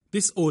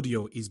This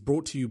audio is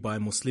brought to you by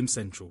Muslim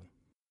Central.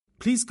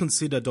 Please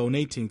consider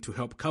donating to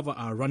help cover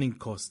our running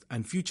costs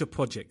and future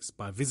projects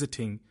by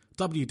visiting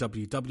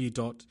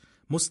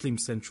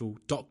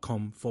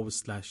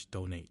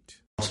www.muslimcentral.com/donate.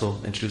 Also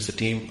introduce the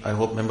team. I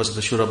hope members of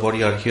the Shura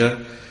body are here.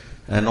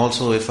 And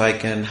also if I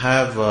can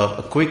have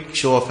a quick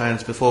show of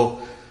hands before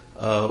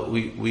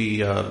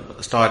we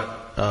start,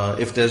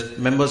 if there's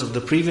members of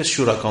the previous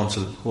Shura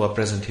Council who are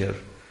present here.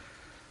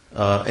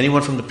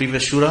 Anyone from the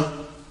previous Shura?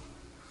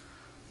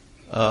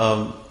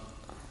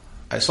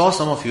 I saw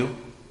some of you.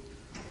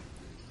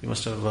 You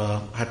must have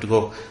had to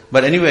go.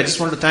 But anyway, I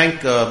just wanted to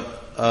thank the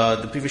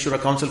previous Shura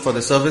Council for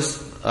their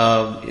service.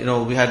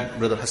 We had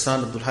Brother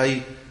Hassan Abdul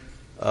Hai,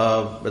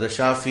 Brother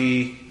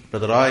Shafi,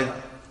 Brother Raid,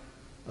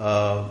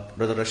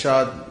 Brother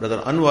Rashad,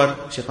 Brother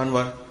Anwar, Sheikh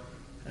Anwar,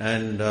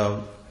 and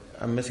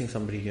I'm missing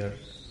somebody here.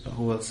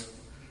 Who else?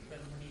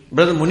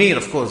 Brother Munir,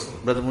 of course.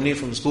 Brother Munir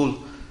from the school.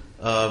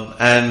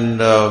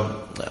 Did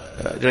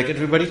I get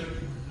everybody?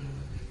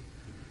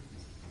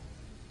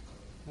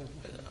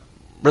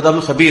 Brother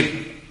Abdul Khabir,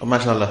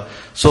 mashallah.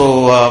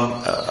 So,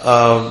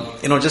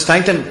 just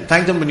thank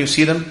them when you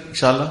see them,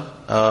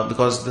 inshallah,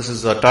 because this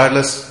is a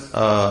tireless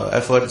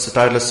effort, it's a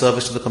tireless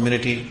service to the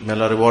community. May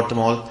Allah reward them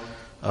all.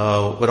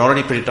 We're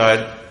already pretty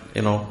tired,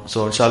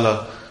 so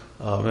inshallah,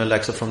 may Allah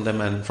accept from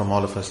them and from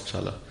all of us,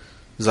 inshallah.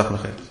 Jazakumullah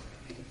khair.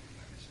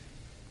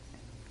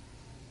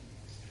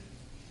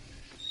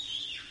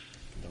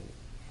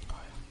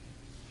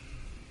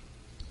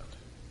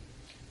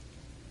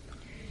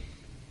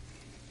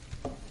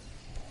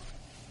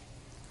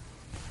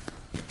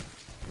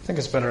 I think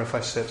it's better if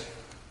I sit.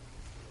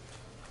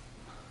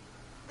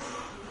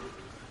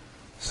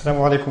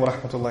 Assalamu alaikum wa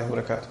rahmatullahi wa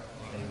barakatuh.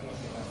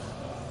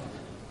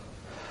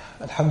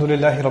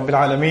 Alhamdulillahi rabbil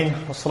alameen.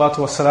 Wassalatu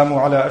wassalamu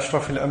ala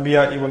ashrafil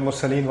anbiya'i wal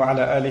mursaleen wa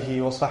ala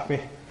alihi wa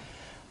sahbihi.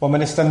 Wa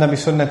man istanna bi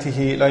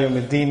sunnatihi ila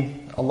yawmid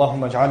deen.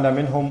 Allahumma ij'alna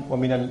minhum wa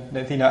min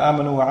alladhina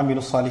amanu wa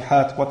 'amilu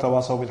salihat wa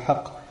tawasaw bil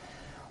haqq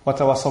wa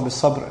tawasaw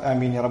bis sabr.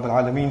 Amin ya rabbil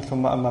alameen.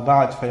 Thumma amma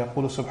ba'd.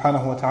 Fayaqulu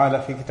subhanahu wa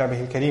ta'ala fi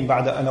kitabihi al-kareem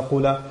ba'da an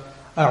aqula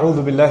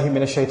أعوذ بالله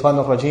من الشيطان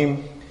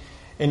الرجيم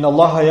إن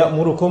الله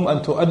يأمركم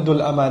أن تؤدوا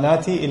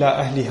الأمانات إلى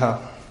أهلها.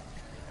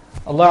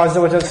 Allah Azza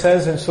wa Jal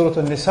says in Surah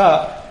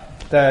An-Nisa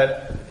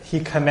that He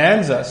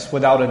commands us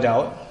without a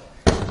doubt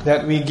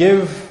that we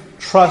give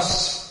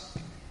trusts,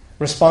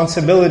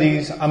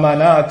 responsibilities,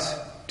 amanat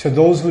to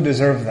those who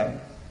deserve them.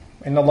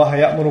 إن الله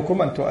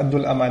يأمركم أن تؤدوا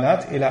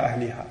الأمانات إلى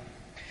أهلها.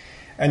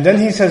 And then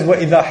He says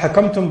وَإِذَا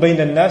حَكَمْتُمْ بَيْنَ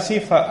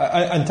النَّاسِ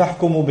فَأَنْ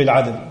تَحْكُمُوا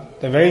بِالْعَدْلِ.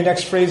 The very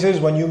next phrase is,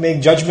 when you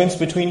make judgments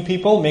between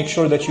people, make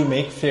sure that you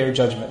make fair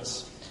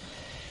judgments.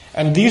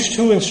 And these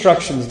two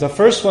instructions, the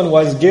first one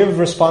was give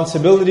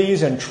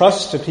responsibilities and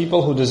trust to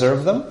people who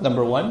deserve them,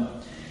 number one.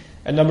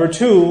 And number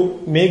two,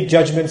 make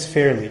judgments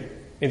fairly.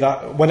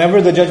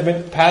 Whenever the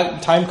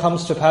time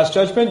comes to pass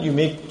judgment, you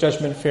make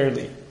judgment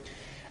fairly.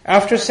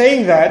 After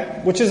saying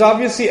that, which is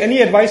obviously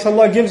any advice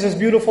Allah gives is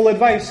beautiful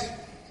advice.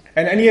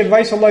 And any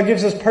advice Allah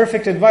gives is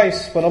perfect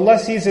advice. But Allah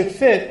sees it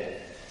fit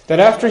that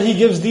after He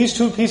gives these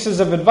two pieces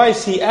of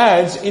advice, He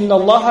adds, إِنَّ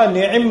اللَّهَ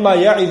نِعِمَّا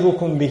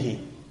يَعِذُكُمْ بِهِ.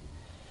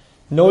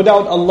 No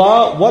doubt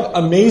Allah, what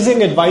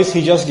amazing advice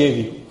He just gave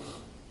you.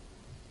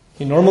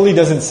 He normally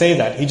doesn't say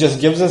that. He just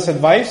gives us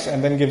advice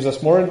and then gives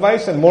us more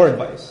advice and more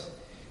advice.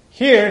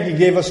 Here, He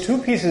gave us two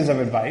pieces of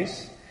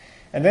advice,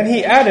 and then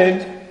He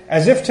added,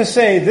 as if to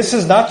say, this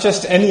is not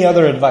just any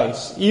other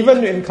advice.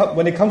 Even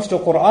when it comes to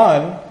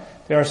Qur'an,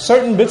 there are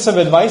certain bits of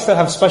advice that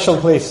have special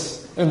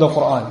place in the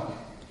Qur'an.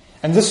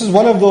 And this is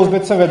one of those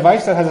bits of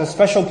advice that has a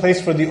special place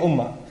for the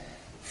ummah.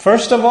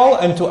 First of all,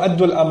 أن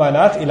تؤدوا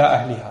الأمانات إلى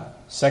أهلها.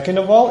 Second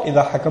of all,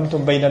 إذا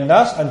حكمتم بين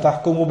الناس أن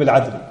تحكموا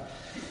بالعدل.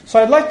 So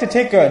I'd like to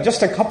take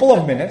just a couple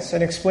of minutes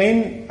and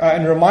explain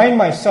and remind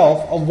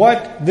myself of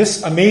what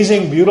this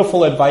amazing,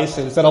 beautiful advice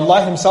is that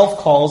Allah Himself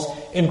calls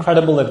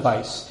incredible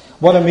advice.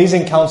 What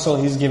amazing counsel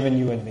He's given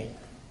you and me.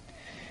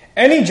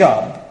 Any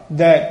job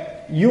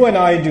that you and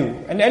I do,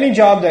 and any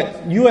job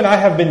that you and I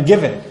have been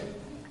given,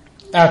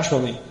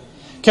 actually,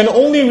 can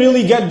only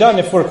really get done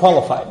if we're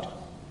qualified.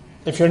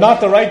 If you're not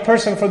the right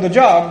person for the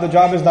job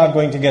is not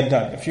going to get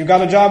done. If you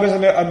got a job as a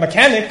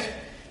mechanic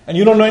and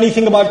you don't know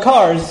anything about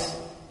cars,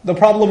 the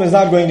problem is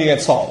not going to get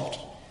solved.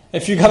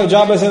 If you got a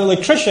job as an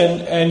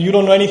electrician and you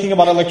don't know anything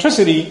about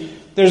electricity,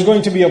 there's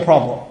going to be a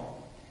problem.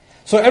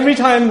 So every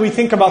time we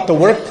think about the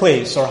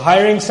workplace or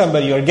hiring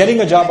somebody or getting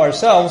a job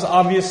ourselves,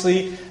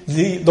 obviously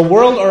the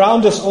world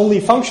around us only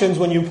functions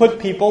when you put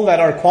people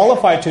that are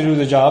qualified to do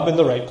the job in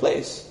the right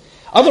place.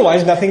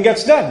 Otherwise, nothing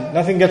gets done.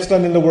 Nothing gets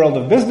done in the world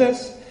of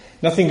business.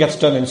 Nothing gets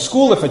done in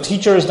school. If a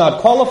teacher is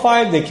not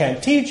qualified, they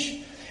can't teach.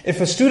 If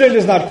a student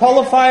is not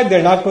qualified,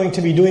 they're not going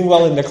to be doing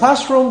well in the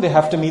classroom. They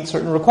have to meet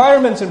certain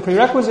requirements and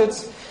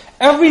prerequisites.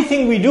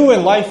 Everything we do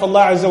in life,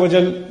 Allah Azza wa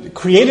Jal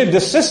created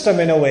this system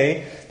in a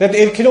way that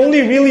it can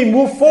only really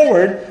move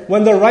forward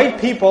when the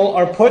right people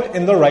are put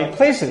in the right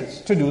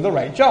places to do the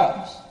right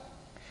jobs.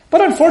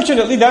 But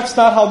unfortunately, that's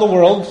not how the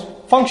world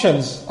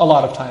functions a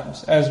lot of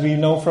times. As we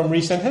know from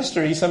recent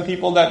history, some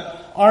people that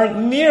aren't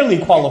nearly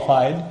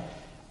qualified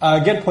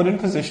get put in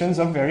positions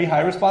of very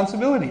high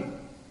responsibility.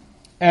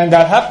 And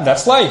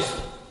that's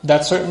life.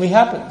 That certainly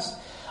happens.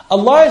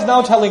 Allah is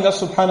now telling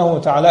us subhanahu wa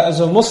ta'ala as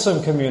a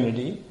Muslim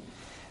community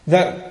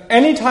that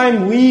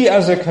anytime we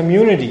as a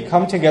community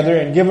come together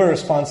and give a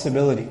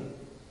responsibility,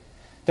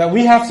 that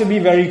we have to be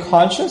very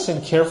conscious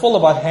and careful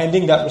about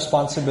handing that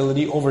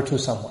responsibility over to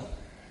someone.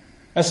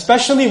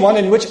 Especially one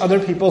in which other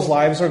people's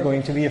lives are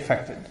going to be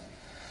affected.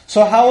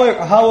 So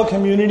how a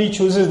community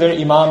chooses their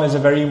imam is a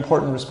very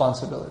important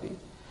responsibility.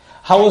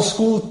 How a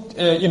school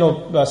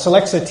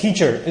selects a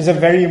teacher is a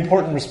very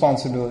important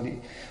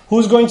responsibility.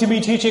 Who's going to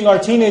be teaching our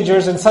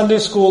teenagers in Sunday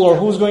school, or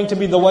who's going to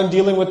be the one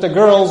dealing with the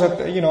girls at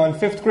in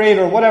 5th grade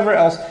or whatever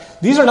else.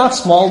 These are not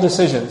small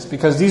decisions,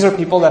 because these are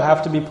people that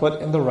have to be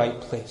put in the right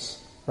place.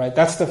 Right?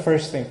 That's the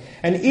first thing.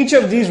 And each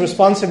of these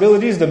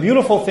responsibilities, the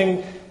beautiful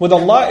thing with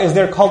Allah is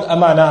they're called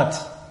amanat.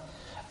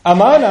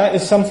 Amana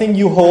is something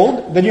you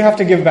hold, then you have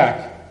to give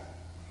back.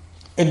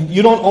 And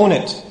you don't own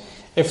it.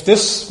 If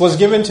this was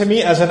given to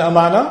me as an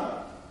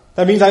amana,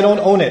 that means I don't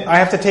own it. I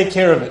have to take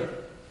care of it.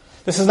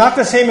 This is not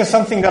the same as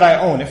something that I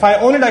own. If I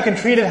own it, I can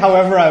treat it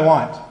however I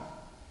want.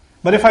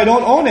 But if I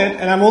don't own it,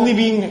 and I'm only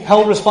being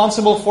held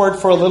responsible for it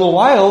for a little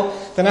while,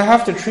 then I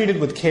have to treat it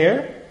with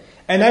care.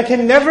 And I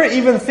can never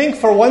even think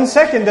for 1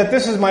 second that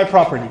this is my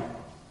property.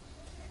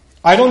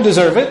 I don't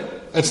deserve it.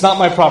 It's not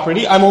my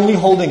property. I'm only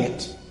holding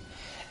it.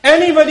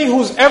 Anybody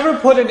who's ever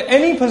put in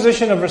any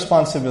position of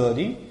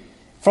responsibility,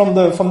 from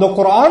the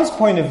Qur'an's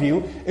point of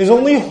view, is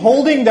only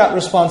holding that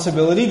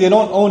responsibility. They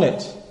don't own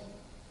it.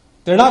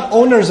 They're not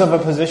owners of a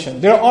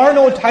position. There are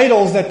no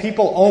titles that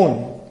people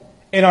own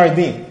in our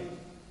deen.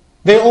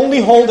 They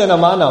only hold an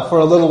amana for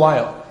a little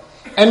while.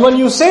 And when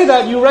you say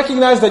that, you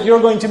recognize that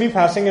you're going to be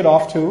passing it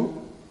off to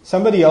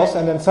somebody else,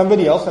 and then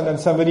somebody else, and then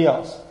somebody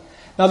else.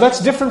 Now that's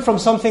different from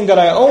something that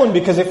I own,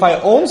 because if I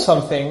own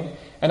something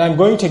and I'm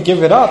going to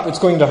give it up, it's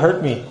going to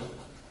hurt me.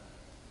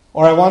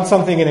 Or I want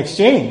something in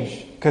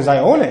exchange, because I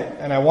own it,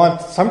 and I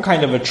want some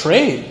kind of a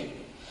trade.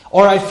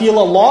 Or I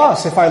feel a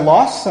loss if I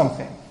lost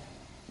something.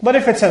 But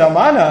if it's an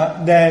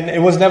amana, then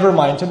it was never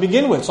mine to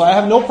begin with. So I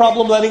have no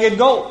problem letting it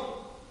go.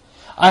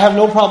 I have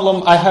no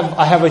problem, I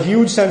have a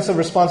huge sense of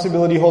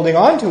responsibility holding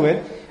on to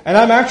it, and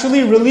I'm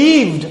actually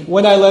relieved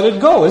when I let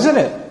it go, isn't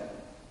it?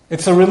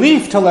 It's a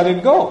relief to let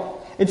it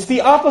go. It's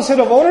the opposite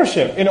of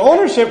ownership. In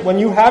ownership, when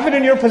you have it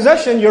in your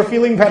possession, you're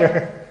feeling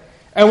better.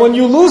 And when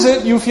you lose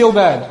it, you feel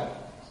bad.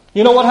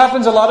 You know what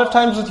happens a lot of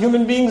times with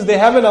human beings? They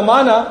have an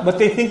amana, but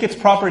they think it's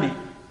property.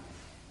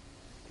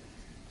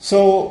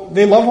 So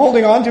they love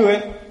holding on to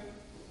it,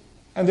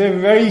 and they're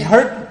very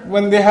hurt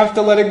when they have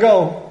to let it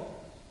go.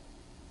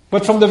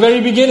 But from the very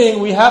beginning,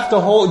 we have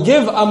to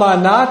give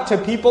amanat to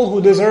people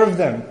who deserve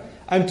them.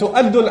 And to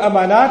addul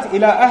amanat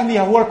ila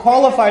ahliha, who are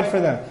qualified for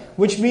them.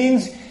 Which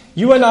means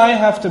you and I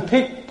have to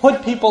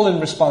put people in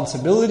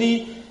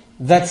responsibility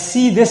that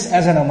see this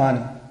as an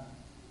amana.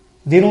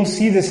 They don't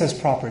see this as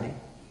property.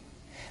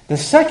 The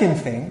second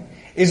thing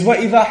is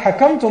وَإِذَا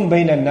حَكَمْتُمْ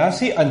بَيْنَ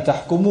النَّاسِ أَن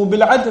تَحْكُمُوا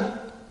بِالْعَدْلِ.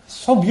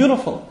 So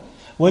beautiful.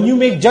 When you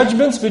make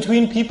judgments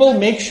between people,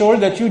 make sure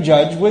that you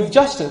judge with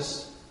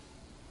justice.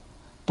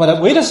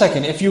 But wait a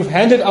second, if you've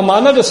handed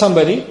amana to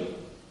somebody,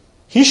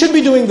 he should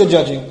be doing the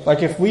judging.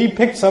 Like if we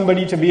picked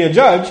somebody to be a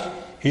judge,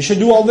 he should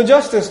do all the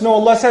justice. No,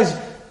 Allah says,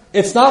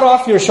 it's not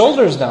off your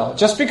shoulders now.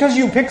 Just because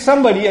you pick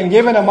somebody and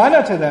give an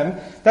amana to them,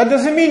 that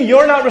doesn't mean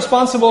you're not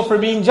responsible for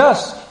being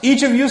just.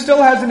 Each of you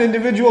still has an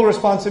individual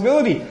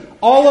responsibility.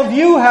 All of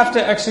you have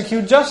to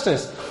execute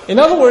justice. In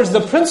other words,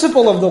 the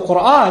principle of the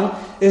Qur'an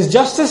is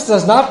justice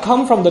does not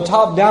come from the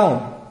top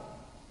down.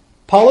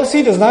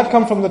 Policy does not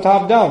come from the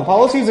top down.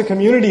 Policy is a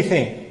community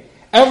thing.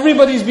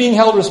 Everybody's being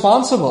held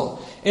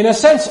responsible. In a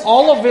sense,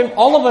 all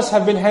of us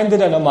have been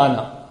handed an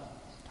amana.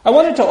 I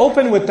wanted to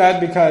open with that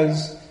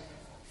because,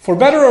 for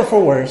better or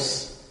for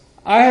worse,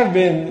 I have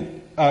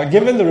been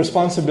given the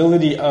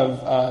responsibility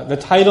of the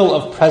title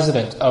of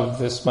president of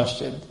this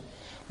masjid,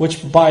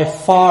 which by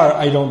far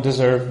I don't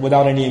deserve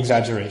without any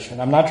exaggeration.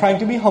 I'm not trying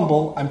to be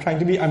humble, I'm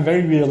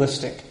very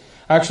realistic.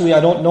 Actually, I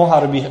don't know how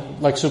to be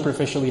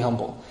superficially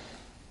humble.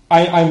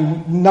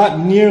 I'm not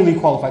nearly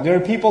qualified. There are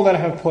people that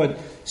have put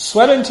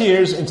sweat and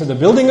tears into the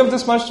building of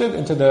this masjid,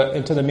 into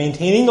the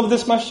maintaining of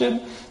this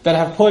masjid, that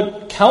have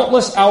put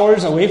countless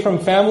hours away from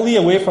family,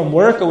 away from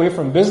work, away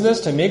from business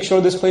to make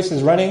sure this place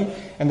is running,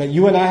 and that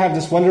you and I have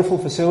this wonderful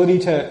facility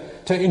to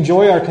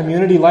enjoy our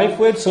community life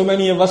with. So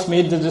many of us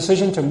made the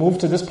decision to move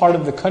to this part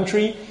of the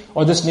country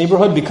or this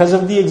neighborhood because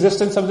of the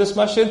existence of this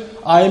masjid.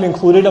 I am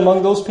included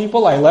among those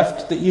people. I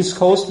left the East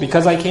Coast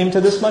because I came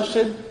to this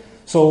masjid.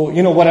 So,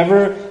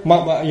 whatever,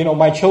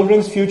 my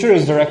children's future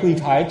is directly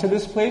tied to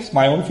this place.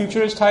 My own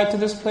future is tied to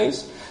this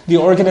place. The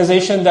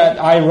organization that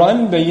I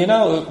run,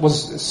 Bayyina,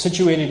 was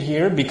situated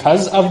here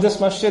because of this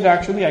masjid,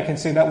 actually. I can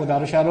say that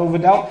without a shadow of a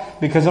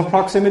doubt, because of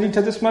proximity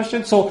to this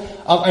masjid. So,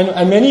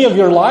 and many of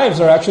your lives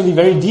are actually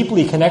very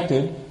deeply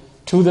connected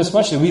to this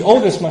masjid. We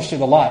owe this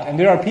masjid a lot. And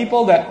there are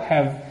people that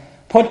have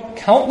put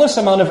countless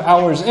amount of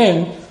hours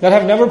in that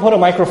have never put a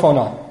microphone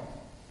on.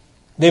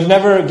 They've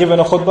never given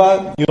a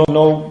khutbah. You don't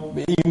know,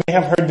 you may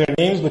have heard their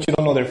names, but you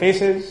don't know their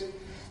faces.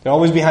 They're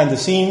always behind the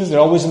scenes.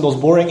 They're always in those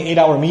boring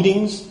 8-hour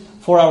meetings,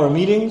 4-hour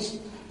meetings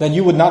that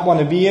you would not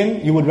want to be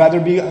in. You would rather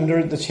be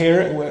under the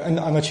chair,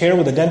 on a chair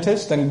with a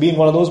dentist than be in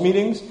one of those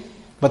meetings.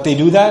 But they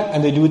do that,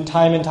 and they do it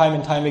time and time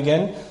and time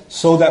again,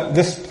 so that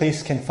this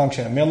place can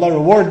function. And may Allah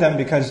reward them,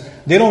 because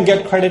they don't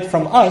get credit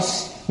from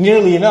us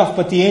nearly enough,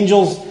 but the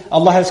angels,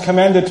 Allah has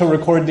commanded to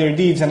record their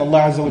deeds, and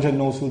Allah Azza wa Jalla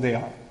knows who they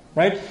are.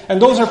 Right? And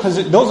those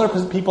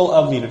are people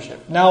of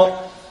leadership.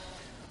 Now,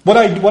 what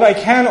I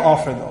can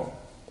offer though,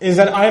 is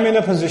that I'm in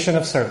a position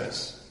of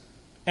service.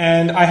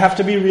 And I have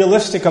to be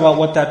realistic about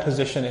what that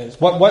position is.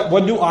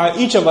 What do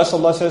each of us,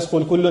 Allah says,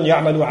 قُلْ كُلٌّ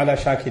يَعْمَلُ عَلَى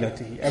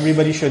شَاكِلَتِهِ.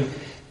 Everybody should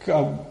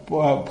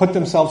put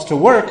themselves to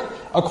work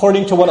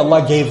according to what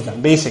Allah gave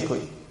them,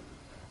 basically.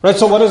 Right?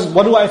 So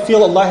what do I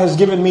feel Allah has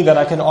given me that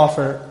I can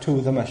offer to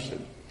the masjid?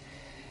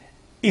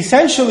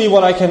 Essentially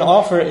what I can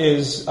offer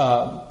is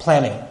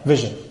planning,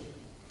 vision.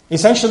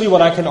 Essentially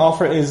what I can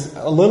offer is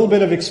a little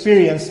bit of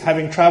experience,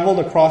 having traveled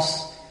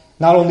across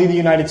not only the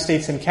United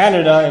States and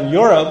Canada and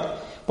Europe,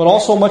 but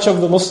also much of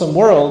the Muslim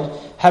world,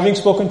 having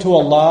spoken to a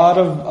lot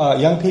of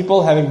young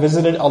people, having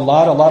visited a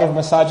lot of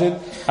masajid.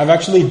 I've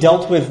actually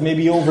dealt with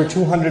maybe over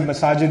 200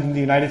 masajid in the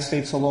United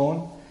States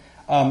alone,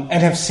 and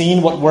have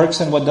seen what works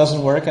and what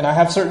doesn't work. And I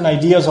have certain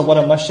ideas of what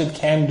a masjid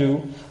can do,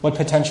 what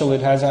potential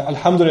it has.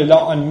 Alhamdulillah,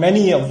 on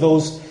many of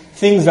those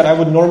things that I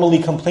would normally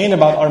complain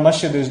about, our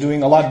masjid is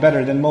doing a lot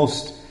better than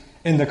most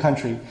in the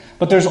country.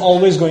 But there's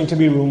always going to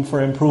be room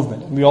for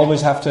improvement. We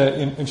always have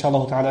to,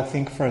 inshallah ta'ala,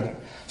 think further.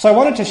 So I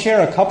wanted to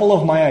share a couple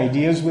of my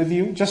ideas with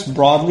you, just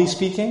broadly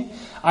speaking.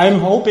 I'm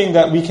hoping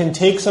that we can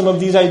take some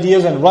of these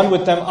ideas and run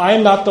with them.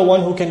 I'm not the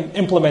one who can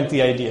implement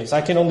the ideas.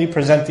 I can only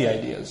present the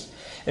ideas.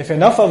 If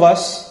enough of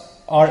us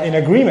are in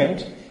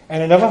agreement,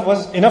 and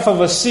enough of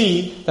us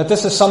see that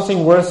this is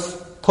something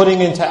worth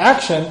putting into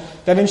action,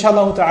 then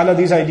inshallah ta'ala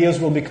these ideas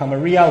will become a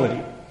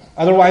reality.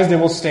 Otherwise they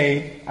will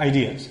stay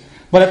ideas.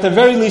 But at the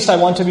very least I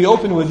want to be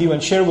open with you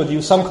and share with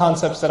you some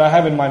concepts that I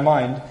have in my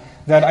mind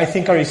that I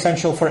think are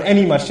essential for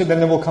any masjid,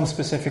 and then we'll come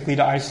specifically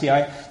to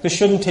ICI. This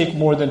shouldn't take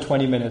more than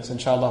 20 minutes,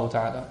 inshallah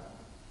ta'ala.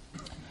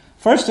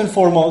 First and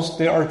foremost,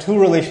 there are two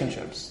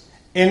relationships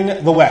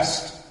in the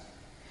West.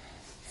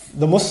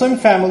 The Muslim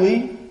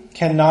family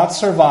cannot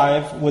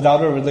survive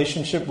without a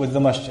relationship with the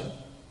masjid.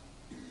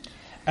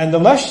 And the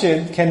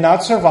masjid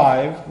cannot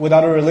survive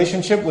without a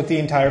relationship with the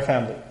entire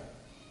family.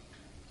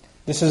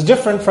 This is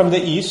different from the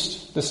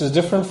East. This is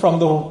different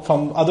from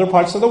other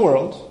parts of the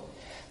world.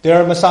 There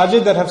are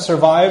masajid that have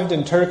survived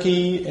in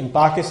Turkey, in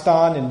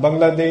Pakistan, in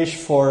Bangladesh,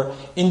 for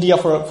India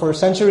for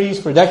centuries,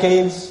 for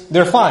decades.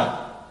 They're fine.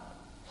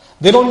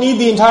 They don't need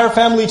the entire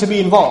family to be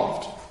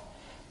involved.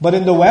 But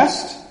in the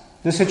West,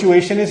 the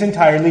situation is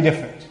entirely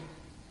different.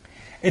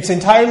 It's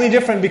entirely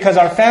different because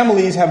our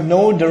families have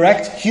no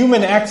direct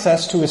human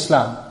access to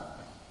Islam.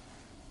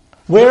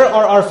 Where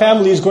are our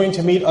families going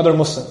to meet other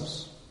Muslims?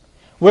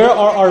 Where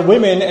are our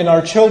women and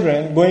our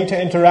children going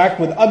to interact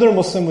with other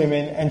Muslim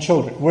women and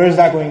children? Where is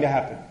that going to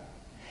happen?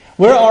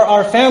 Where are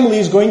our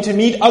families going to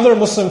meet other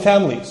Muslim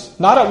families?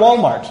 Not at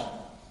Walmart.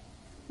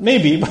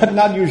 Maybe, but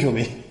not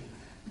usually.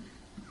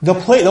 The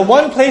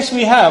one place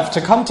we have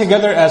to come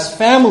together as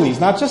families,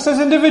 not just as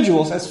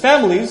individuals, as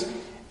families,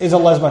 is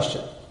Allah's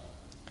masjid.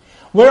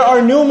 Where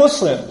are new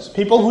Muslims?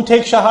 People who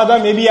take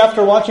shahada maybe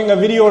after watching a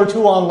video or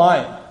two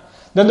online.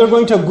 Then they're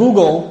going to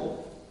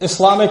Google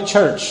Islamic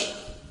church.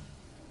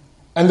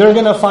 And they're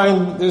going to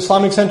find the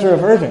Islamic Center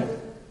of Irving.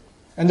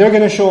 And they're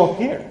going to show up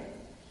here.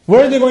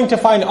 Where are they going to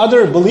find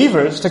other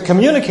believers to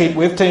communicate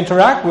with, to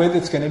interact with?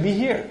 It's going to be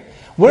here.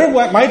 Where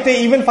might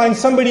they even find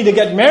somebody to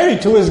get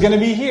married to? Is going to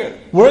be here.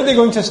 Where are they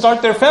going to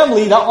start their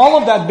family? All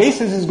of that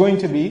basis is going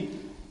to be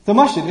the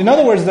masjid. In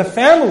other words, the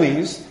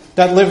families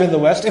that live in the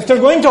West, if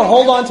they're going to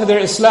hold on to their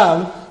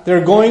Islam,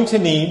 they're going to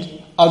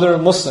need other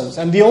Muslims.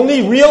 And the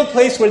only real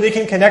place where they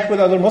can connect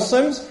with other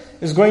Muslims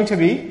is going to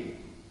be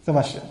the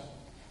masjid.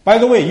 By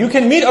the way, you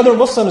can meet other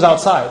Muslims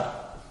outside.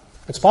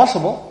 It's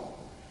possible.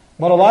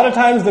 But a lot of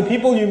times the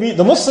people you meet,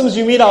 the Muslims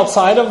you meet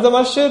outside of the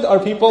masjid are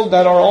people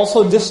that are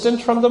also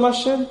distant from the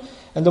masjid.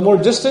 And the more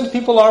distant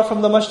people are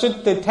from the masjid,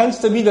 it tends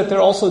to be that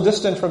they're also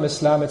distant from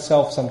Islam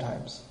itself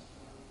sometimes.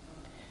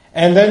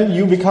 And then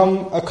you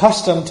become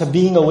accustomed to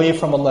being away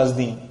from Allah's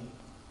Deen.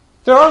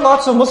 There are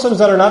lots of Muslims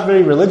that are not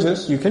very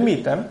religious. You can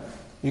meet them.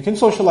 You can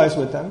socialize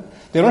with them.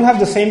 They don't have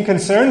the same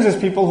concerns as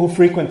people who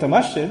frequent the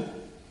masjid.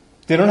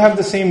 They don't have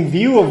the same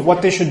view of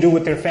what they should do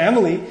with their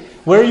family.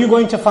 Where are you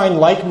going to find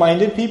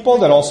like-minded people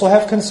that also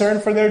have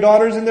concern for their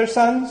daughters and their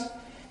sons?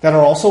 That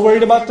are also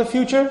worried about the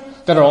future?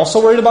 That are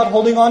also worried about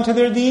holding on to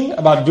their deen?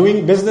 About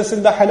doing business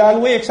in the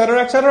halal way,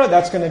 etc., etc.?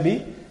 That's going to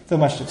be the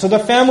masjid. So the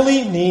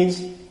family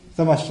needs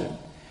the masjid.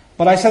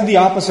 But I said the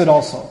opposite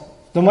also.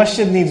 The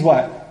masjid needs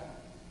what?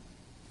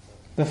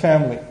 The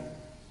family.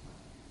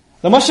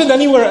 The masjid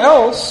anywhere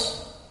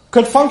else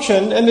could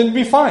function and it'd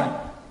be fine.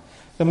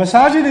 The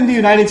masajid in the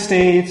United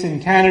States, in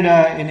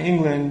Canada, in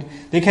England,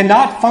 they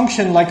cannot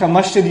function like a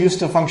masjid used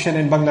to function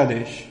in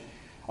Bangladesh,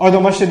 or the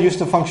masjid used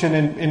to function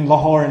in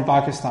Lahore in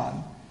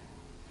Pakistan.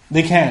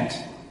 They can't.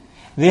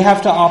 They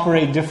have to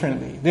operate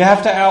differently. They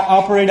have to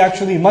operate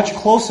actually much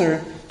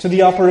closer to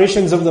the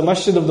operations of the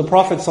masjid of the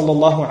Prophet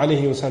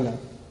ﷺ.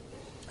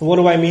 What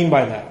do I mean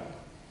by that?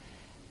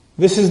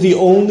 This is the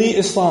only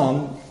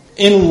Islam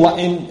in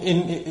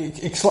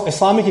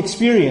Islamic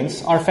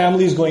experience our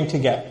family is going to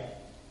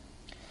get.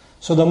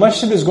 So the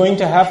masjid is going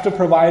to have to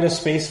provide a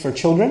space for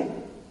children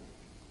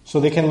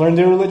so they can learn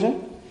their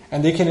religion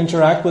and they can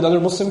interact with other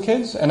Muslim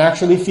kids and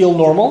actually feel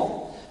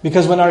normal.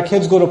 Because when our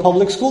kids go to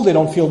public school, they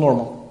don't feel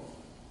normal.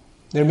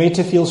 They're made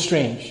to feel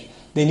strange.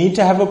 They need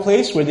to have a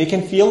place where they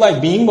can feel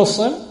like being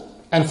Muslim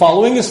and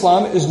following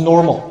Islam is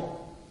normal.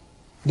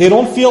 They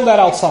don't feel that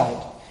outside.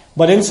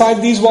 But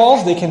inside these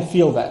walls, they can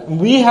feel that. And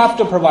we have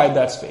to provide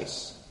that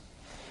space.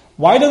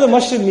 Why do the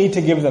masjid need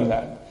to give them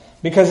that?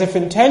 Because if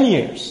in 10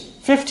 years,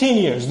 15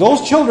 years,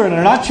 those children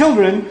are not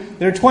children,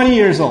 they're 20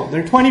 years old,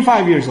 they're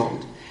 25 years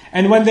old.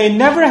 And when they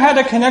never had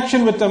a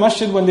connection with the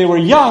masjid when they were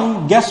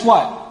young, guess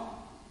what?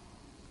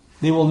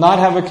 They will not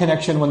have a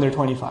connection when they're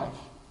 25.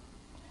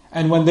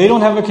 And when they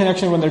don't have a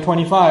connection when they're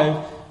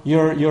 25,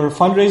 your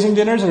fundraising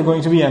dinners are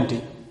going to be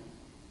empty.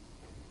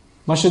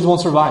 Masjids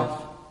won't survive.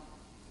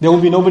 There will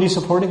be nobody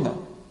supporting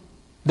them.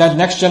 That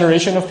next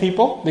generation of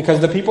people, because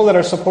the people that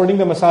are supporting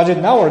the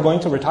masajid now are going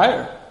to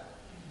retire.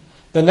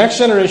 The next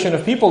generation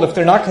of people, if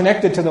they're not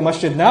connected to the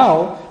masjid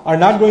now, are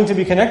not going to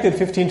be connected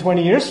 15,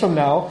 20 years from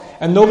now,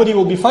 and nobody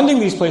will be funding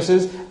these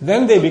places,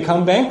 then they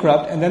become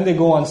bankrupt, and then they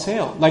go on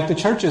sale, like the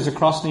churches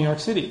across New York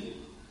City.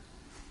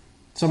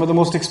 Some of the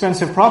most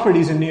expensive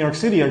properties in New York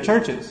City are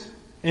churches,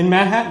 in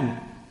Manhattan,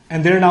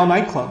 and they're now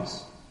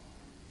nightclubs.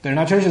 They're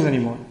not churches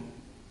anymore.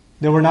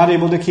 They were not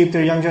able to keep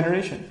their young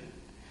generation.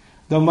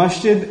 The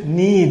masjid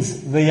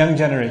needs the young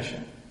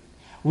generation.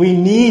 We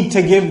need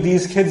to give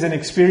these kids an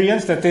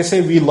experience that they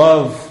say, we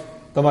love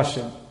the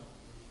masjid.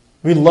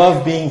 We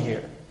love being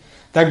here.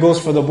 That goes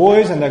for the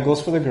boys and that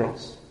goes for the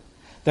girls.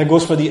 That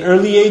goes for the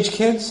early age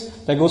kids.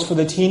 That goes for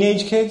the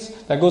teenage kids.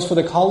 That goes for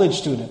the college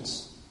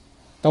students.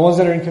 The ones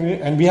that are in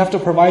community. And we have to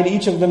provide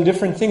each of them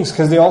different things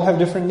because they all have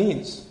different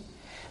needs.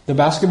 The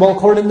basketball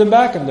court in the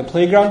back and the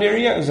playground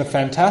area is a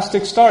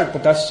fantastic start,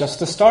 but that's just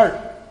a start.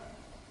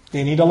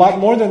 They need a lot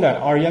more than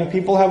that. Our young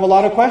people have a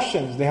lot of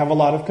questions. They have a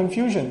lot of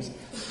confusions.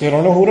 They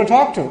don't know who to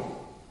talk to.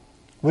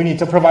 We need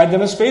to provide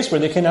them a space where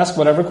they can ask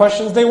whatever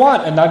questions they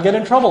want and not get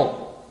in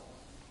trouble.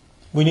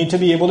 We need to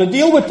be able to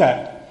deal with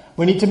that.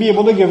 We need to be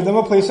able to give them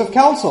a place of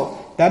counsel.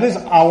 That is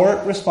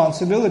our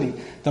responsibility.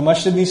 The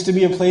masjid needs to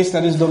be a place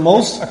that is the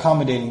most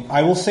accommodating.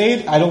 I will say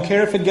it. I don't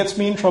care if it gets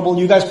me in trouble.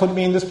 You guys put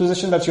me in this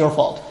position. That's your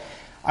fault.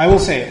 I will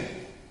say it.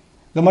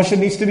 The masjid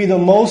needs to be the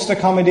most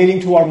accommodating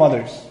to our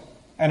mothers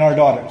and our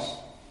daughters.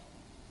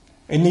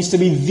 It needs to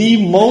be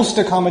the most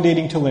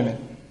accommodating to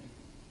women.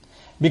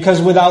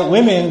 Because without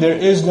women, there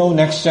is no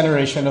next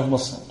generation of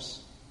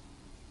Muslims.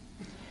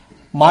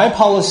 My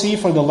policy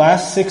for the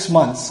last 6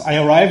 months, I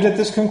arrived at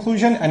this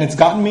conclusion and it's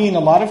gotten me in a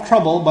lot of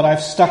trouble, but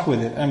I've stuck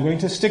with it. I'm going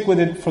to stick with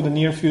it for the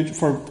near future,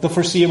 for the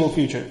foreseeable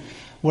future.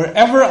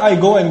 Wherever I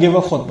go and give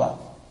a khutbah,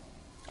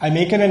 I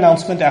make an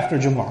announcement after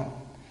Jumu'ah.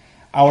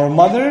 Our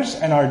mothers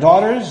and our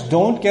daughters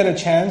don't get a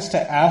chance to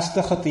ask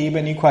the khatib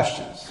any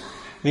questions.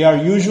 They are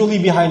usually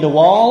behind a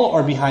wall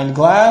or behind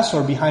glass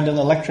or behind an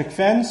electric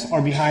fence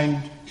or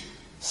behind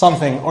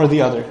something or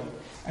the other.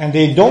 And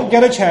they don't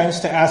get a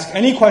chance to ask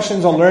any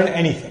questions or learn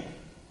anything.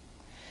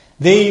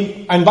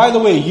 And by the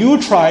way,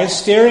 you try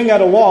staring at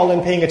a wall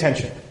and paying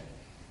attention.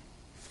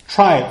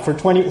 Try it for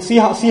 20, see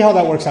how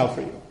that works out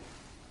for you.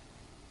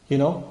 You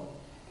know?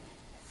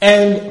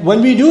 And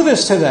when we do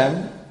this to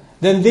them,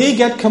 then they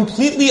get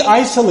completely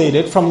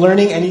isolated from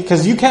learning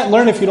because you can't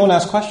learn if you don't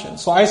ask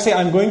questions. So I say,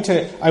 I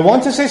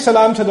want to say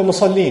salam to the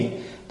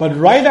musallin, but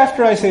right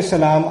after I say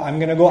salam, I'm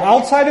going to go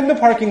outside in the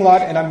parking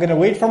lot and I'm going to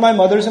wait for my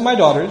mothers and my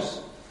daughters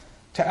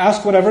to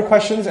ask whatever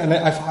questions, and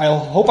I'll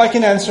hope I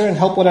can answer and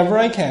help whatever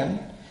I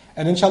can.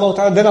 And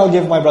inshallah, then I'll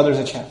give my brothers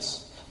a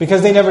chance.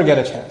 Because they never get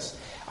a chance.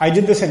 I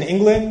did this in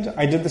England,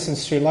 I did this in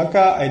Sri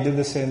Lanka, I did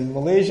this in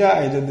Malaysia,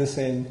 I did this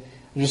in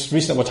just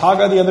recent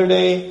Wataga the other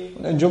day,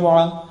 in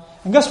Jumu'ah.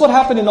 And guess what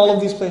happened in all of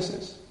these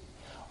places?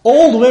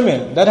 Old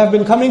women that have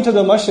been coming to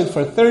the masjid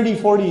for 30,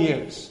 40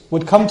 years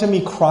would come to me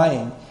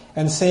crying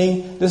and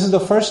saying, this is the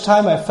first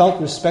time I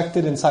felt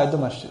respected inside the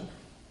masjid.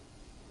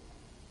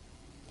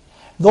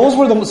 Those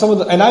were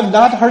and I've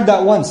not heard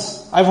that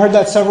once. I've heard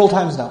that several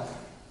times now.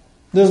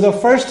 This is the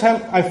first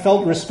time I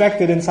felt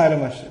respected inside a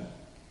masjid.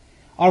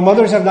 Our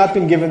mothers have not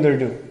been given their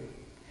due.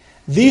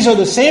 These are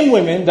the same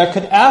women that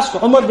could ask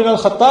Umar bin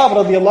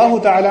al-Khattab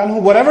radiyallahu ta'ala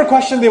anhu whatever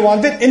question they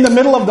wanted in the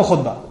middle of the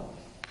khutbah.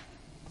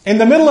 In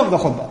the middle of the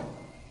khutbah.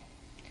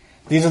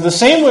 These are the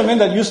same women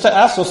that used to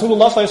ask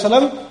Rasulullah sallallahu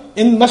alaihi wasallam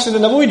in Masjid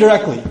al-Nabawi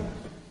directly.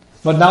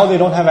 But now they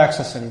don't have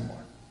access anymore.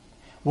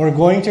 We're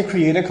going to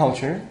create a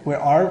culture where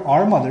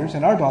our mothers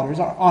and our daughters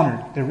are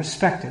honored, they're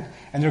respected,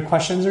 and their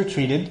questions are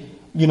treated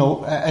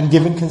and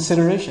given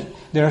consideration.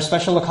 There are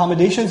special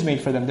accommodations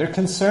made for them. Their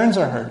concerns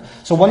are heard.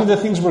 So one of the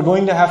things we're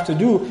going to have to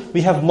do,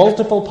 we have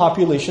multiple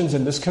populations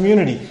in this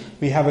community.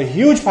 We have a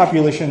huge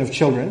population of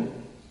children.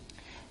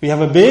 We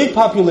have a big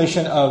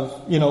population of,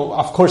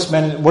 of course,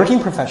 men, working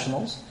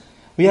professionals.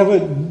 We have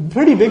a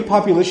pretty big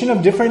population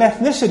of different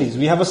ethnicities.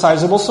 We have a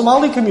sizable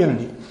Somali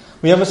community.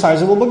 We have a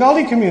sizable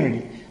Bengali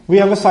community. We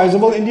have a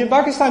sizable Indian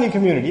Pakistani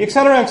community,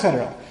 etc.,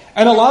 etc.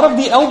 And a lot of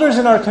the elders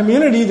in our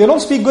community, they don't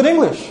speak good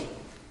English.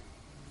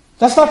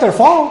 That's not their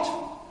fault.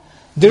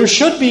 There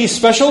should be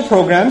special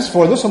programs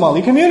for the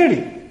Somali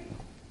community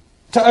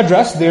to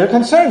address their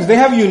concerns. They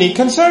have unique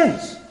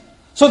concerns.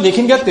 So they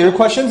can get their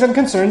questions and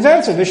concerns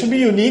answered. There should be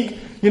unique,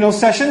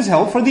 sessions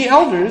held for the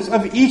elders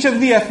of each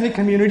of the ethnic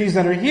communities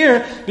that are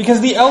here,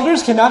 because the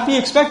elders cannot be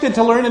expected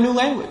to learn a new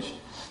language.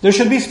 There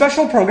should be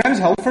special programs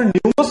held for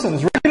new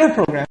Muslims, regular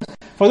programs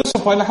for the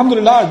support.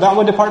 Alhamdulillah, our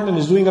Da'wah department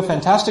is doing a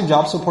fantastic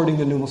job supporting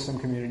the new Muslim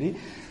community.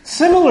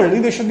 Similarly,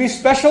 there should be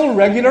special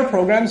regular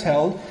programs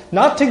held,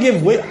 not to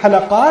give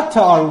halaqat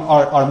to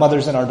our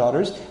mothers and our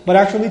daughters, but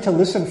actually to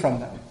listen from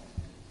them.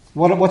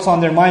 What's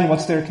on their mind,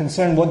 what's their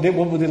concern, what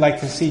would they like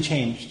to see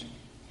changed.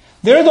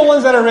 They're the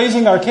ones that are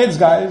raising our kids,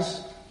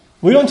 guys.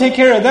 We don't take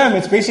care of them,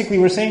 it's basically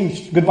we're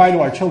saying goodbye to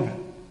our children.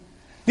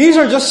 These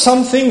are just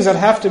some things that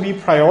have to be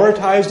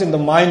prioritized in the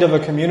mind of a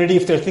community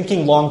if they're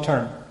thinking long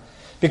term.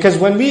 Because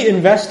when we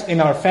invest in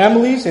our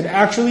families, it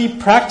actually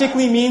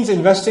practically means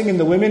investing in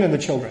the women and the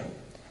children.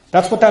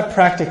 That's what that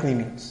practically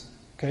means.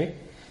 Okay?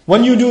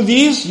 When you do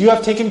these, you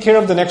have taken care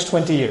of the next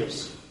 20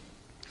 years.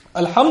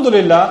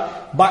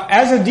 Alhamdulillah, but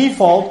as a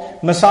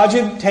default,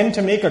 masajid tend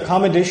to make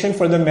accommodation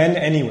for the men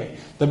anyway.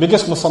 The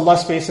biggest musalla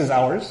space is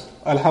ours,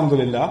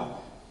 alhamdulillah.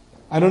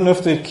 I don't know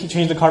if they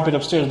changed the carpet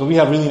upstairs, but we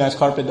have really nice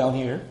carpet down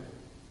here.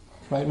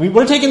 Right?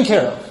 We're taken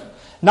care of.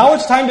 Now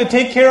it's time to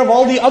take care of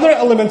all the other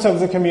elements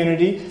of the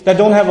community that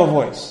don't have a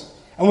voice.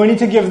 And we need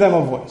to give them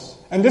a voice.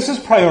 And this is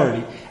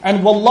priority.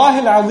 And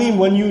wallahi al-azim,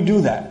 when you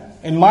do that,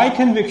 in my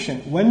conviction,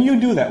 when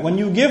you do that, when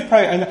you give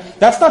priority, and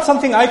that's not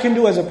something I can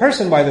do as a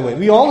person, by the way.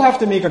 We all have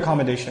to make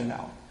accommodation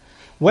now.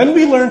 When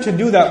we learn to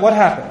do that, what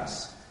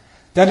happens?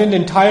 That an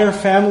entire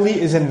family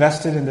is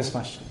invested in this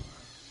masjid.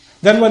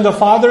 Then when the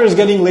father is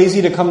getting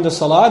lazy to come to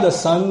salah, the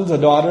son, the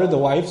daughter, the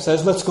wife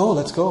says, let's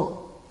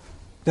go.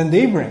 Then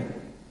they bring.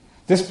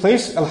 This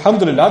place,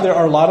 alhamdulillah, there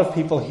are a lot of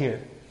people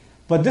here.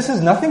 But this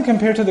is nothing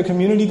compared to the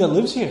community that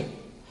lives here.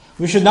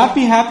 We should not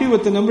be happy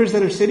with the numbers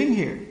that are sitting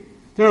here.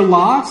 There are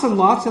lots and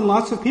lots and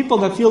lots of people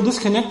that feel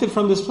disconnected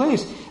from this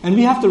place. And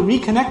we have to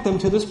reconnect them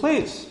to this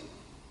place.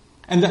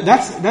 And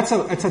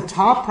it's a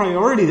top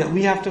priority that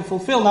we have to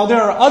fulfill. Now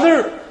there are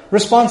other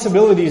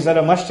responsibilities that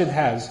a masjid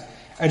has.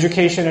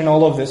 Education and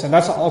all of this. And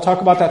I'll talk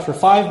about that for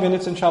 5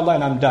 minutes inshallah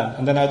and I'm done.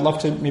 And then I'd love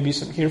to maybe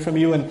hear from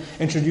you and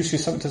introduce you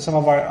to some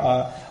of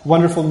our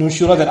wonderful new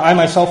shura that I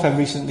myself have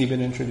recently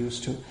been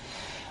introduced to.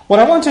 What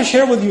I want to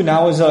share with you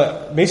now is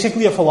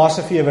basically a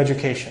philosophy of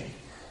education.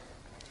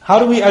 How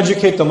do we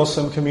educate the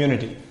Muslim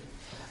community?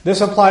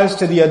 This applies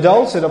to the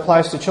adults, it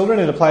applies to children,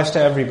 it applies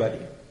to everybody.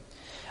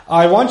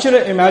 I want you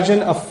to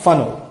imagine a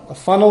funnel. A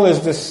funnel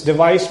is this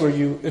device where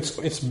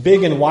it's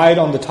big and wide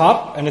on the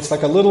top and it's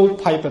like a little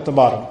pipe at the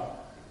bottom.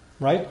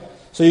 Right?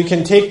 So you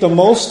can take the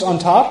most on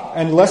top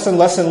and less and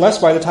less and less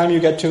by the time you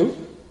get to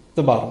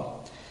the bottom.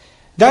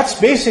 That's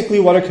basically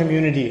what a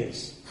community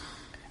is.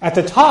 At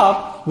the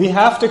top, we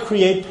have to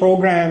create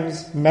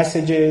programs,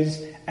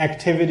 messages,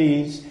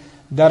 activities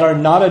that are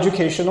not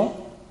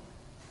educational,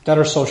 that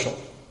are social.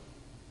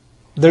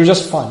 They're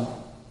just fun.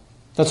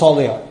 That's all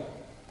they are.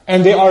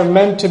 And they are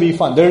meant to be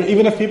fun.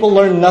 Even if people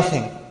learn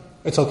nothing,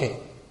 it's okay.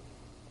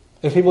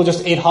 If people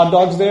just ate hot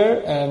dogs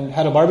there and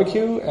had a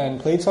barbecue and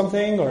played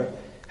something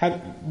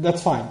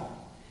that's fine.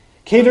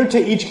 Cater to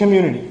each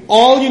community.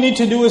 All you need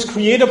to do is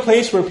create a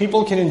place where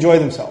people can enjoy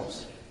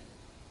themselves.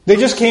 They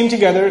just came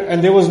together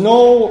and there was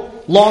no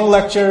long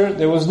lecture,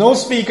 there was no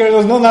speaker, there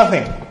was no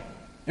nothing.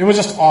 It was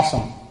just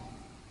awesome.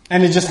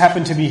 And it just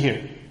happened to be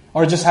here.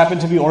 Or it just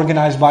happened to be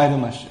organized by the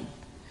masjid.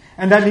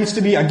 And that needs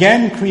to be,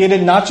 again,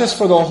 created not just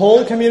for the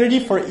whole community,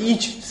 for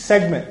each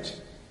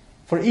segment.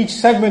 For each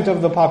segment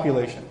of the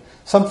population.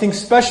 Something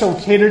special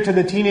catered to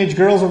the teenage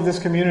girls of this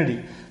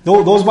community.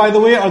 Those, by the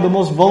way, are the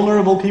most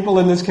vulnerable people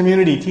in this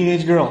community,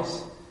 teenage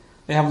girls.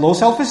 They have low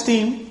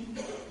self-esteem.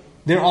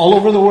 They're all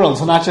over the world,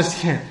 so not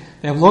just here.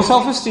 They have low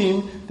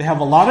self-esteem. They have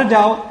a lot of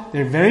doubt.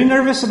 They're very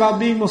nervous about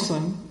being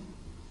Muslim.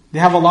 They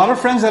have a lot of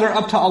friends that are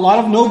up to a lot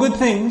of no good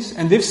things,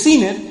 and they've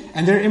seen it,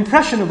 and they're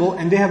impressionable,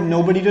 and they have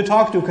nobody to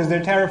talk to because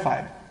they're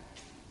terrified.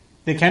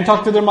 They can't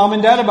talk to their mom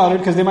and dad about it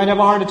because they might have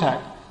a heart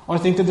attack, or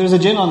think that there's a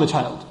jinn on the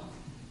child.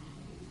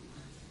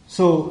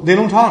 So they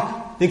don't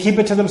talk. They keep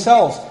it to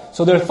themselves.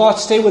 So their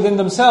thoughts stay within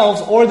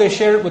themselves, or they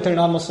share it with their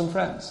non-Muslim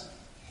friends.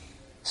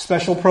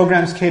 Special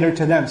programs cater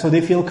to them, so they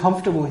feel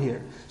comfortable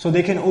here. So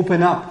they can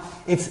open up.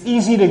 It's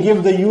easy to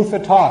give the youth a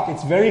talk.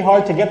 It's very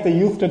hard to get the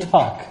youth to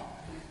talk.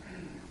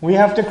 We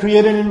have to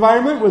create an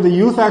environment where the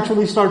youth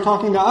actually start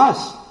talking to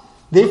us.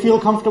 They feel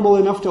comfortable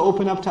enough to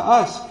open up to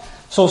us.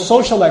 So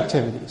social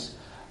activities.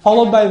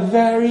 followed by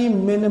very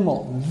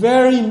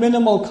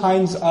minimal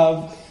kinds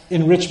of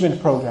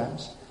enrichment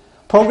programs.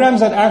 Programs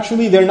that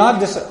actually, they're not,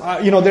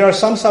 there are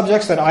some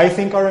subjects that I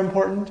think are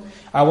important.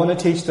 I want to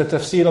teach the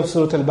tafsir of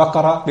Surah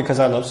Al-Baqarah because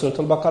I love Surah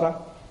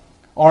Al-Baqarah.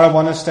 Or I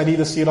want to study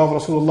the seerah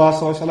of Rasulullah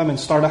ﷺ and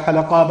start a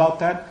halaqah about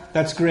that.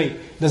 That's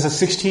great. Does a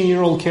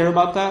 16-year-old care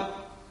about that?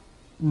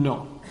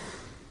 No.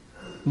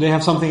 They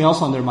have something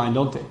else on their mind,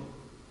 don't they?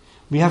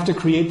 We have to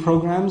create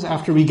programs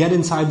after we get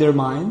inside their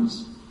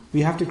minds.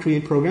 We have to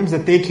create programs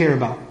that they care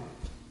about.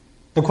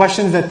 The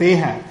questions that they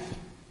have.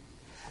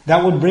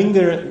 That would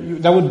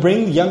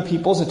bring young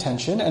people's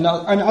attention and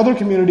other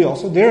community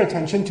also, their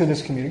attention to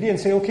this community and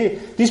say, okay,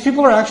 these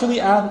people are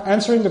actually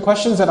answering the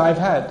questions that I've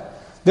had.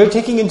 They're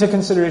taking into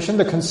consideration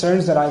the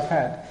concerns that I've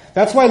had.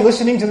 That's why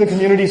listening to the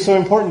community is so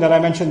important that I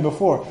mentioned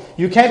before.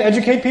 You can't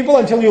educate people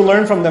until you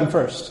learn from them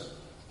first.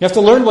 You have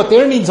to learn what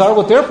their needs are,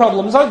 what their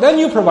problems are, then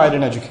you provide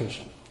an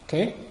education.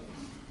 Okay?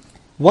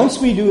 Once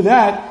we do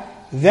that,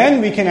 then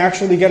we can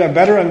actually get a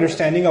better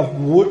understanding of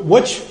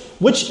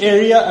which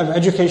area of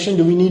education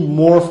do we need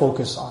more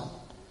focus on.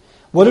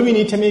 What do we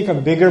need to make a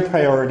bigger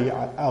priority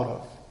out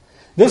of?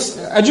 This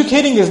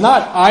educating is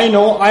not, I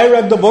know, I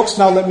read the books,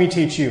 now let me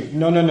teach you.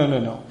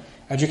 No.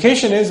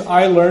 Education is,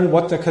 I learn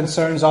what the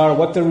concerns are,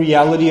 what the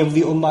reality of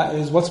the ummah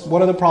is,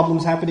 what are the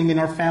problems happening in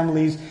our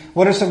families,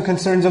 what are some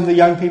concerns of the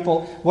young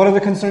people, what are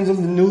the concerns of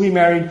the newly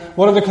married,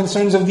 what are the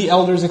concerns of the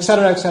elders,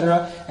 etc.,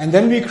 etc. And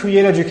then we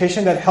create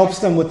education that helps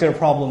them with their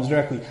problems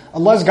directly.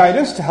 Allah's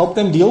guidance to help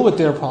them deal with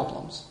their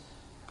problems.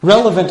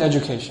 Relevant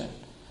education.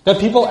 That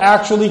people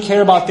actually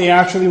care about, they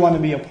actually want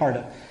to be a part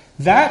of.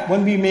 That,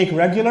 when we make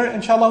regular,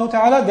 inshallah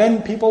ta'ala,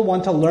 then people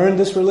want to learn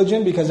this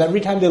religion because every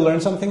time they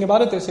learn something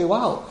about it, they say,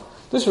 wow,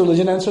 this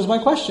religion answers my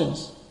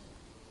questions.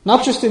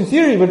 Not just in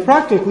theory, but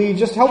practically, it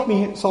just helped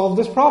me solve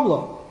this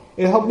problem.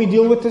 It helped me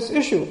deal with this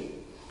issue.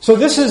 So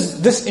this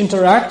is this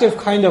interactive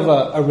kind of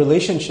a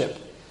relationship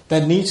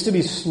that needs to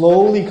be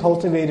slowly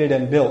cultivated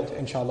and built,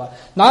 inshallah.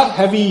 Not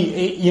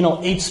heavy,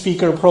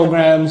 8-speaker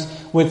programs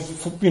with,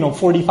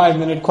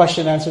 45-minute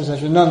question answer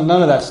sessions. None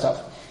of that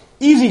stuff.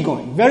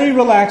 Easygoing, very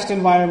relaxed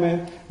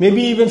environment.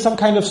 Maybe even some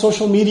kind of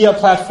social media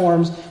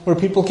platforms where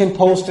people can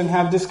post and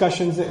have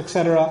discussions,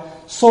 etc.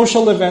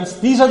 Social events.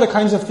 These are the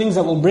kinds of things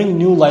that will bring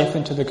new life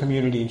into the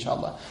community,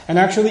 inshallah. And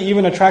actually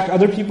even attract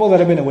other people that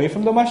have been away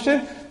from the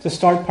masjid to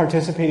start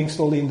participating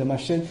slowly in the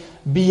masjid.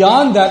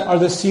 Beyond that are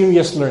the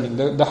serious learning,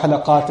 the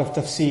halaqat of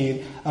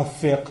tafsir, of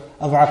fiqh,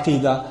 of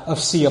aqidah, of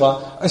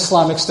seerah,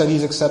 Islamic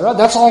studies, etc.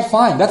 That's all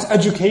fine. That's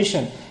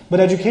education. But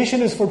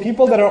education is for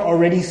people that are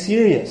already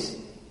serious.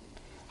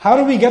 How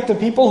do we get the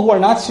people who are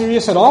not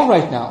serious at all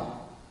right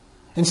now?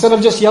 Instead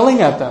of just yelling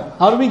at them,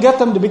 how do we get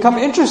them to become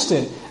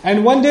interested?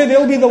 And one day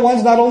they'll be the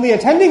ones not only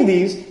attending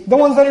these, the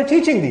ones that are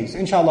teaching these,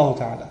 inshallah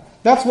ta'ala.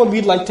 That's what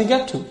we'd like to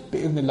get to,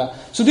 bi'idhnillah.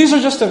 So these are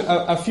just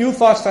a few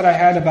thoughts that I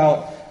had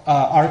about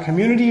our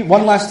community.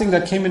 One last thing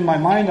that came in my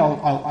mind,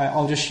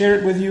 I'll just share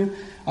it with you.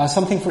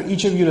 Something for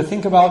each of you to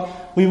think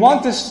about. We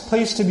want this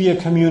place to be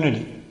a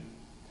community.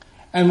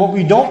 And what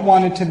we don't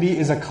want it to be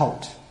is a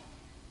cult.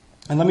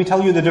 And let me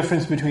tell you the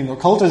difference between them.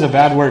 Cult is a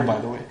bad word, by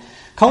the way.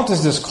 Cult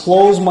is this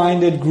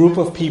close-minded group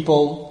of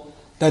people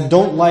that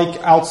don't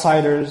like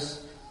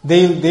outsiders.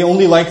 They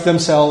only like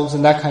themselves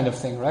and that kind of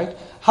thing, right?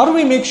 How do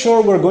we make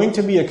sure we're going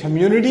to be a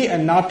community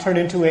and not turn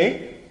into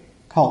a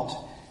cult?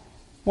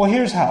 Well,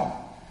 here's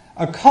how.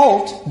 A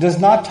cult does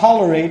not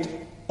tolerate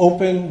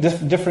open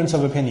difference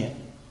of opinion.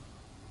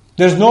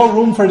 There's no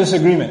room for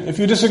disagreement. If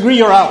you disagree,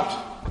 you're out.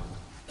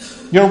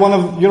 You're one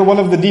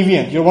of the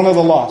deviant. You're one of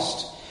the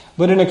lost.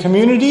 But in a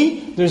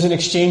community, there's an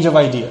exchange of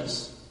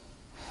ideas.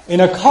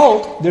 In a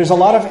cult, there's a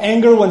lot of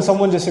anger when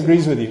someone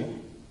disagrees with you.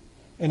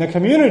 In a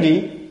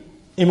community,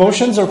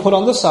 emotions are put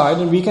on the side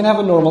and we can have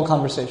a normal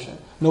conversation.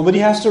 Nobody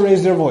has to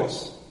raise their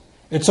voice.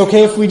 It's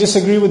okay if we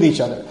disagree with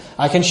each other.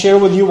 I can share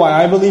with you why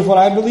I believe what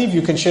I believe.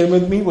 You can share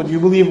with me what you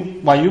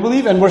believe, why you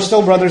believe. And we're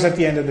still brothers at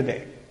the end of the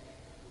day.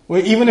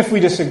 Even if we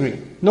disagree.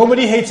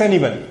 Nobody hates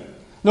anybody.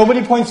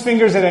 Nobody points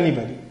fingers at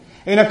anybody.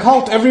 In a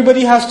cult,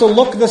 everybody has to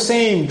look the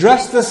same,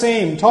 dress the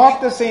same,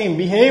 talk the same,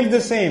 behave the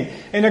same.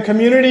 In a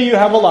community, you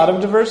have a lot of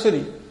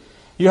diversity.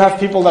 You have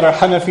people that are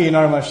Hanafi in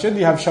our masjid,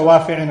 you have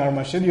Shawafi in our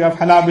masjid, you have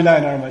Hanabila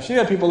in our masjid, you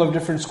have people of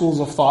different schools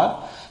of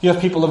thought, you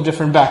have people of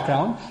different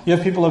background, you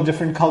have people of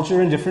different culture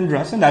and different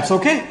dress, and that's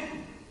okay.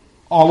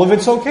 All of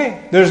it's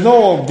okay. There's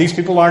no, these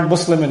people aren't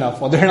Muslim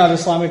enough, or they're not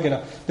Islamic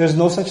enough. There's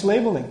no such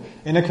labeling.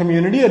 In a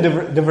community,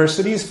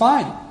 diversity is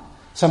fine.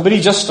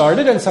 Somebody just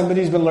started and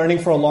somebody's been learning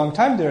for a long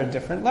time, they're at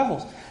different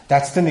levels.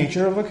 That's the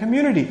nature of a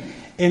community.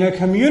 In a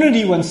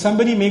community, when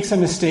somebody makes a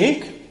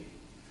mistake,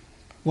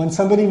 you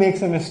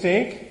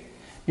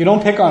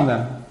don't pick on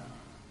them.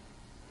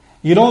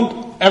 You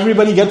don't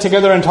everybody get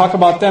together and talk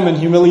about them and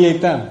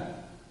humiliate them.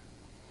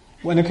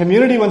 In a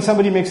community, when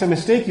somebody makes a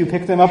mistake, you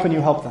pick them up and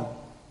you help them.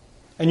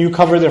 And you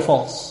cover their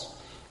faults.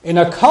 In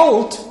a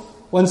cult,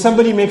 when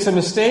somebody makes a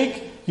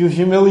mistake, you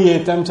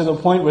humiliate them to the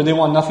point where they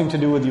want nothing to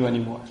do with you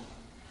anymore.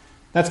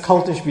 That's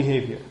cultish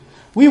behavior.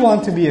 We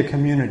want to be a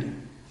community.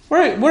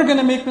 We're going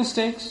to make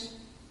mistakes.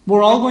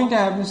 We're all going to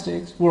have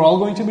mistakes. We're all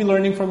going to be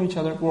learning from each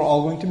other. We're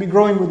all going to be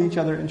growing with each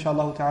other,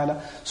 inshallah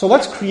ta'ala. So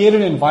let's create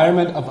an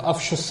environment of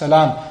afshu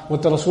salam,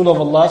 what the Rasul of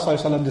Allah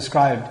ﷺ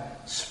described.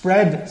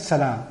 Spread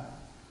salam.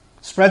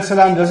 Spread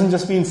salam doesn't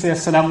just mean say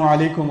assalamu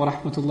alaikum wa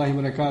rahmatullahi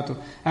wa barakatuh.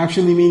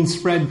 Actually means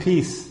spread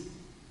peace.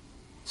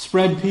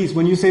 Spread peace.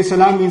 When you say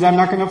salam means I'm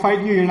not going to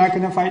fight you, you're not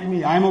going to fight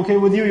me. I'm okay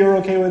with you, you're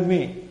okay with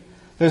me.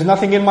 There's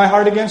nothing in my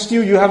heart against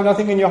you, you have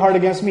nothing in your heart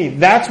against me.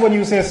 That's when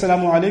you say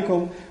assalamu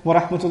alaikum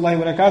wa rahmatullahi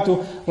wa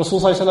barakatuh.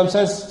 Rasul ﷺ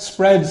says,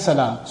 spread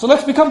salam. So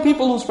let's become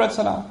people who spread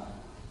salam.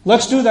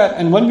 Let's do that.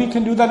 And when we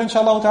can do that,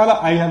 inshallah ta'ala,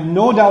 I have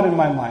no doubt in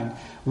my mind.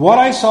 What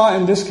I saw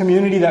in this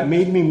community that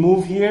made me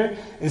move here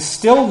is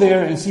still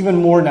there, and it's even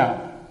more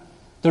now.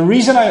 The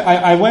reason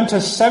I went to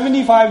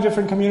 75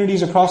 different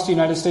communities across the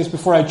United States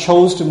before I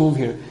chose to move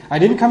here. I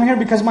didn't come here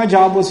because my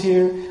job was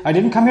here. I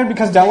didn't come here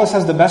because Dallas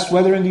has the best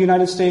weather in the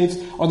United States,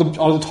 or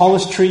the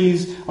tallest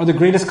trees, or the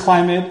greatest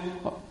climate.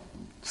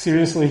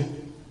 Seriously.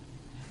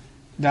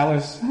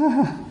 Dallas.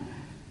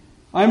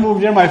 I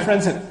moved here, my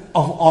friend said,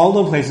 of all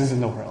the places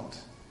in the world,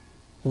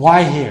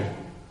 why here?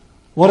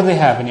 What do they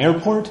have, an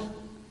airport?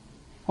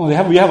 Oh,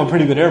 we have a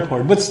pretty good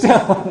airport, but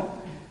still...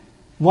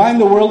 Why in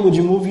the world would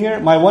you move here?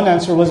 My one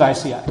answer was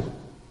ICI.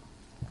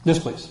 This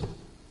place.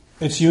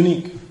 It's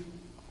unique.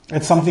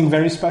 It's something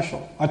very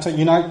special.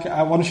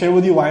 I want to share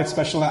with you why it's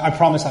special. I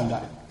promise I'm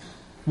done.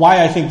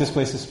 Why I think this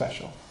place is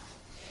special.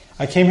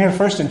 I came here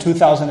first in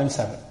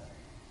 2007.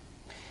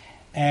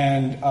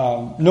 And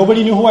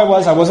nobody knew who I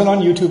was. I wasn't on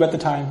YouTube at the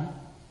time.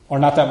 Or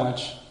not that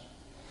much.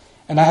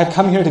 And I had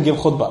come here to give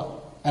khutbah.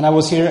 And I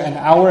was here an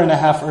hour and a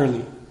half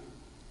early.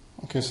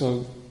 Okay,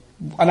 so...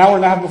 an hour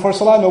and a half before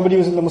Salah, nobody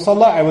was in the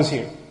musalla, I was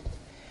here.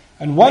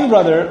 And one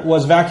brother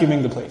was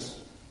vacuuming the place.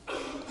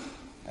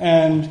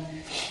 And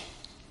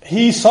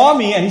he saw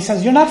me and he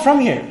says, "You're not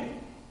from here."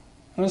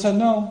 And I said,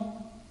 "No."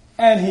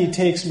 And he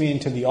takes me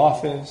into the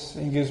office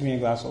and gives me a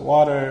glass of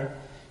water.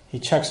 He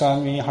checks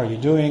on me, "How are you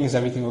doing? Is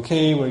everything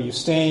okay? Where are you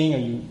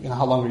staying?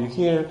 How long are you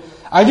here?"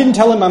 I didn't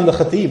tell him I'm the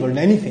khatib or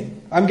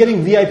anything. I'm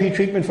getting VIP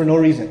treatment for no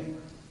reason.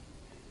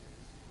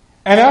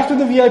 And after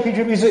the VIP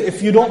trip, he said,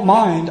 "If you don't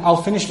mind, I'll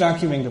finish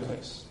vacuuming the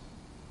place."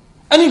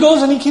 And he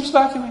goes and he keeps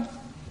vacuuming.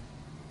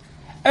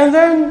 And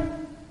then,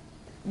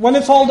 when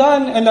it's all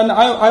done, and then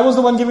I was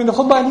the one giving the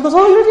khutbah, and he goes,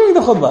 "Oh, you're giving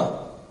the khutbah."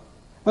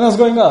 When I was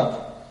going up.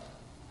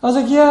 I was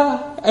like,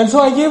 "Yeah." And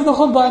so I gave the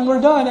khutbah and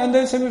we're done. And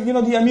they said,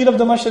 the Amir of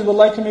the Masjid would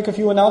like to make a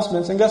few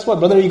announcements. And guess what?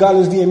 Brother Igal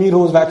is the Amir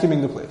who was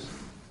vacuuming the place.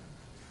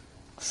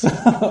 So,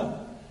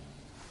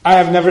 I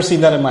have never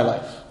seen that in my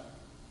life.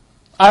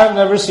 I have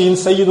never seen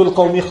Sayyidul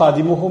Qawmi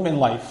Khadimuhum in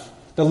life.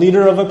 The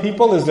leader of a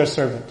people is their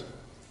servant.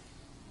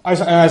 And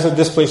I said,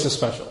 this place is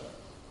special.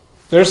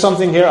 There's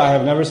something here I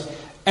have never seen.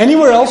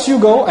 Anywhere else you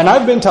go, and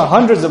I've been to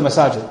hundreds of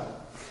masajid.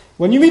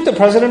 When you meet the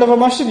president of a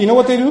masjid, you know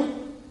what they do?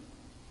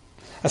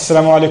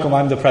 "Assalamu alaikum,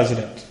 I'm the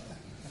president."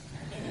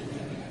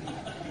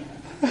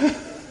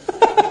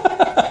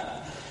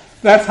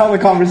 That's how the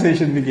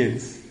conversation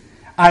begins.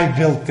 I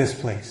built this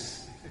place.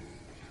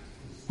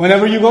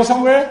 Whenever you go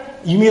somewhere,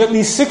 you meet at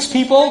least 6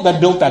 people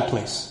that built that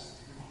place.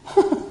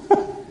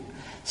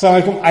 So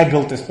I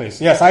built this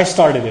place. Yes, I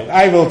started it.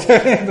 I built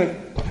it.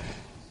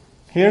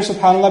 Here,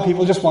 subhanAllah,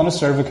 people just want to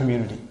serve a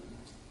community.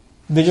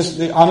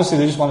 Honestly,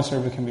 they just want to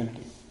serve a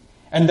community.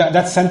 And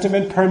that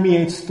sentiment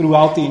permeates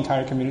throughout the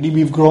entire community.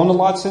 We've grown a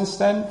lot since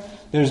then.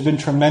 There's been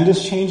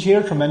tremendous change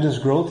here, tremendous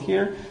growth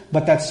here,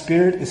 but that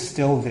spirit is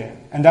still there.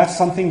 And that's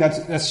something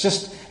that's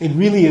just, it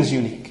really is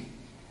unique.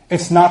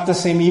 It's not the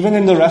same even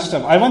in the rest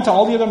of... I went to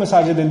all the other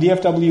masajid in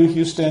DFW,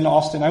 Houston,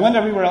 Austin. I went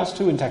everywhere else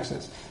too in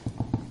Texas.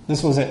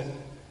 This was it.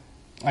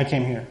 I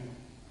came here.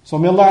 So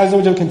may Allah Azza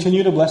wa Jal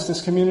continue to bless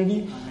this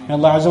community. May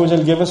Allah Azza wa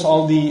Jal give us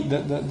all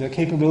the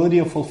capability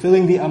of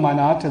fulfilling the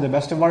amanat to the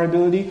best of our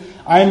ability.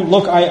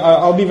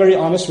 I'll be very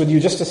honest with you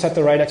just to set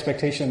the right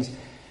expectations.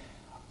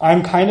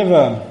 I'm kind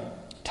of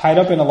tied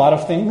up in a lot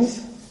of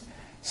things.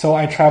 So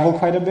I travel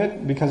quite a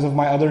bit because of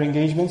my other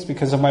engagements,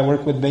 because of my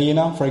work with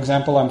Bayina. For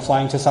example, I'm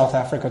flying to South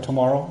Africa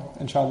tomorrow,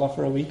 inshallah,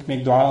 for a week.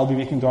 I'll be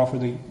making dua for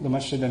the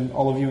masjid and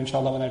all of you,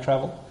 inshallah, when I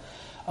travel.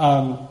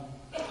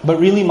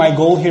 But really my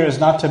goal here is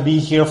not to be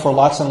here for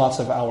lots and lots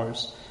of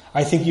hours.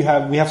 I think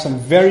we have some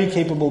very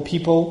capable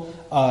people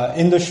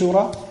in the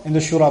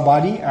shura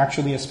body,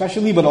 actually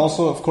especially, but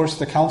also of course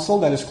the council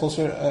that is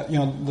closer,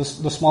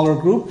 the smaller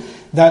group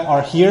that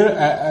are here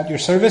at your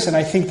service, and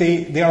I think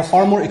they are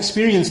far more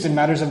experienced in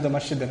matters of the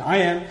masjid than I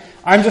am.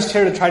 I'm just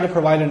here to try to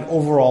provide an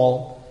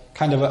overall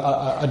kind of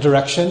a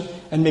direction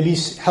and maybe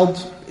help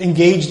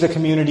engage the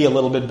community a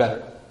little bit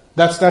better.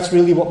 That's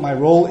really what my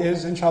role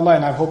is, inshallah,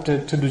 and I hope to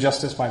do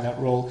justice by that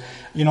role.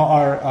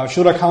 Our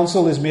Shura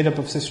Council is made up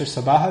of Sister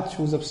Sabahat,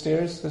 who's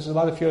upstairs. There's a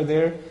lot, if you're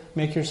there,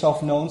 make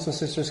yourself known so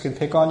sisters can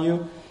pick on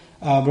you.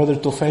 Brother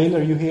Tufail,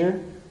 are you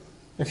here?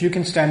 If you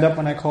can stand up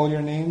when I call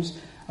your names.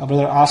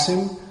 Brother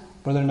Asim,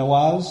 Brother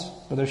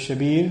Nawaz, Brother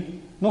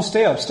Shabir. No,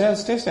 stay up, stay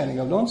standing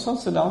up. Don't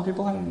sit down,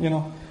 people.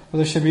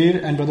 Brother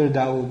Shabir and Brother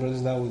Dawood,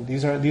 Brothers Dawood.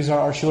 These are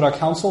our Shura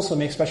Council, so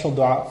make special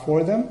dua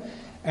for them.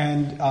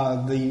 And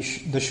the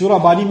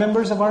Shura body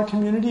members of our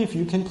community, if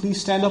you can please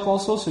stand up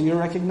also so you're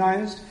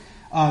recognized.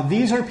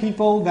 These are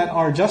people that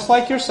are just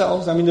like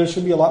yourselves. I mean, there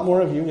should be a lot more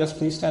of you. Yes,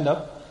 please stand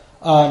up.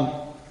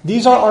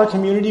 These are our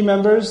community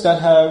members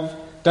that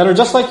are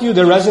just like you.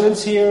 They're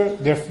residents here.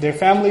 Their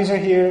families are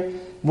here.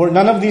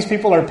 None of these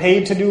people are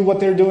paid to do what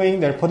they're doing.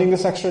 They're putting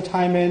this extra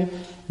time in.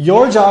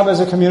 Your job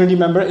as a community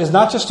member is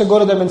not just to go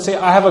to them and say,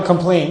 I have a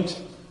complaint,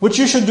 which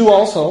you should do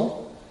also.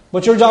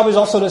 But your job is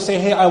also to say,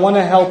 hey, I want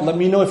to help. Let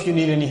me know if you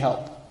need any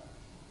help.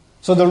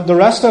 So the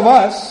rest of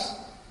us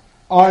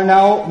are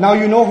now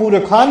you know who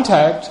to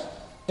contact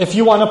if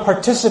you want to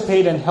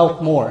participate and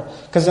help more.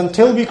 Because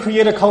until we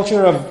create a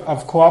culture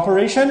of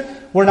cooperation,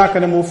 we're not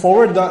going to move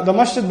forward. The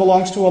masjid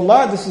belongs to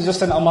Allah. This is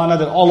just an amana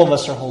that all of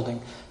us are holding.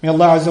 May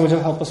Allah Azza wa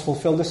Jal help us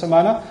fulfill this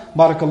amana.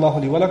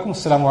 Barakallahu li wa lakum.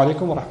 Assalamu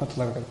alaikum wa rahmatullahi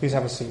wa barakatuh. Please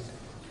have a seat.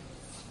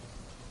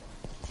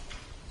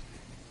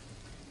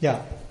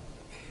 Yeah.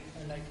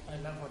 I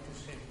love what you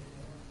say.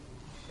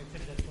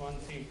 Except just one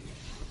thing.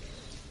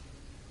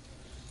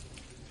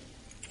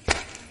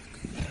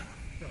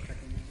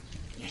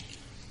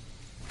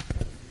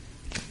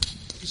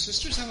 Do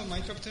sisters have a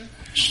mic up there?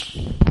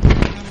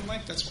 Have a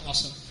mic? That's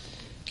awesome.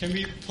 Can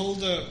we pull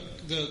the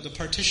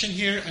partition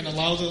here and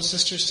allow those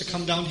sisters to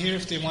come down here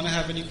if they want to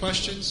have any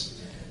questions?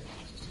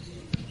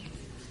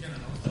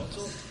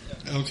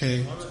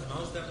 Okay.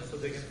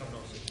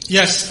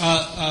 Yes,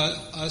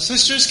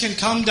 sisters can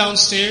come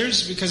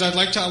downstairs because I'd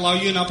like to allow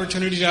you an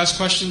opportunity to ask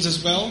questions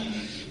as well.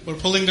 We're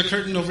pulling the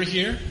curtain over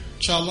here,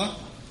 inshallah.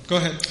 Go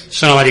ahead.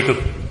 Assalamu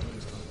alaikum.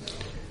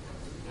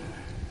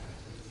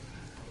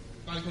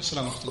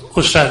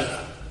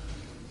 Ustadh,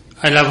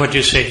 I love what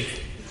you say.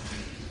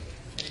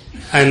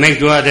 I make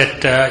dua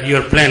that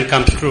your plan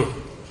comes true.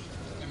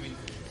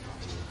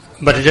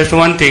 But just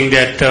one thing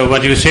that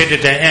what you said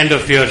at the end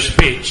of your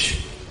speech,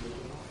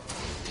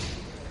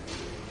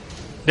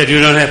 that you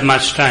don't have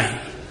much time.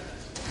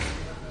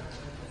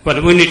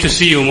 But we need to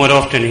see you more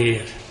often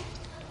here.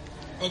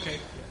 Okay.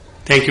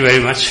 Thank you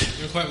very much.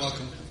 You're quite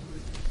welcome.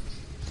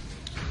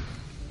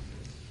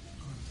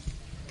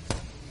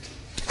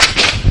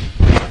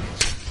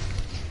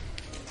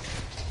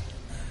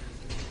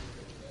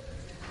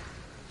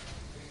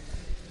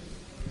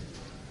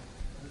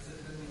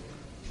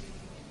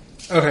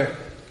 Okay.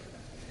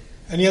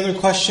 Any other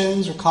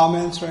questions or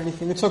comments or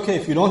anything? It's okay.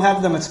 If you don't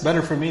have them, it's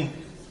better for me.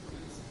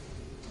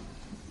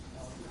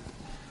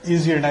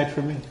 Easier night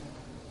for me.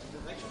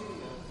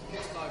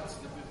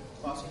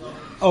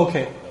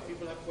 Okay. If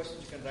people have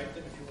questions, you can write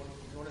them. If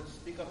you want to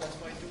speak up, that's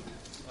fine too.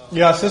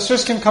 Yeah,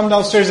 sisters can come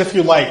downstairs if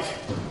you like.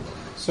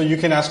 So you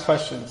can ask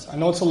questions. I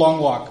know it's a long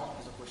walk.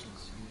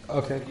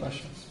 Okay,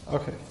 questions.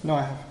 Okay. No,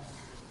 I have.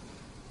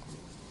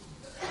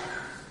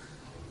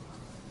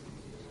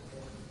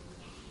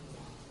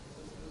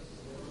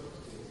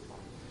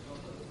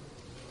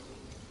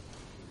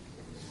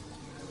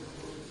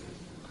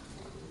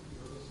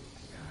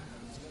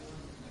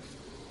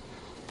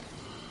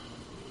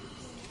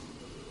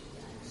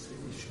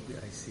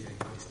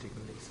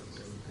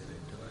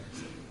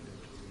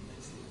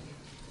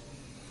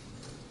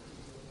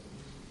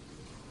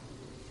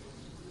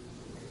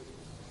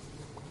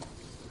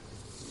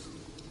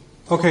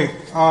 Okay,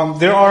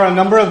 there are a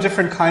number of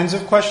different kinds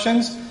of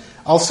questions.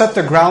 I'll set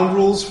the ground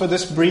rules for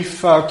this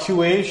brief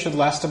QA. It should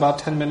last about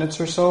 10 minutes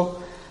or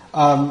so.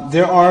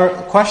 There are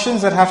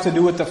questions that have to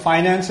do with the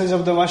finances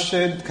of the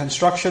masjid,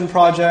 construction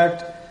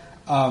project,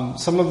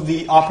 some of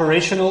the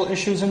operational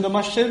issues in the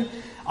masjid.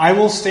 I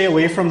will stay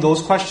away from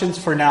those questions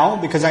for now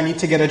because I need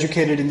to get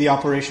educated in the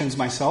operations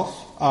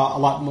myself a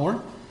lot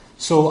more.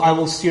 So I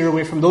will steer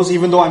away from those,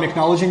 even though I'm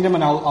acknowledging them,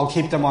 and I'll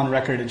keep them on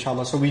record,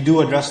 inshallah. So we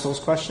do address those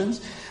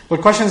questions. But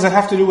questions that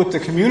have to do with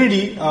the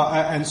community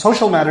and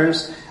social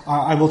matters,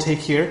 I will take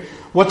here.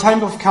 What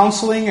type of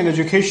counseling and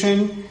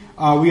education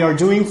we are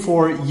doing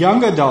for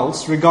young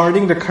adults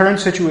regarding the current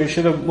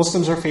situation that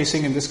Muslims are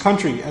facing in this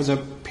country? As a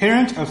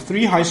parent of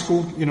 3 high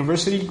school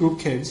university group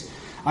kids,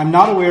 I'm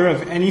not aware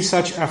of any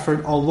such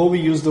effort, although we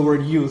use the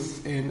word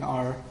youth in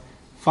our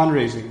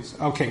fundraisings.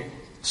 Okay,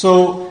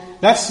 so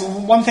that's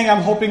one thing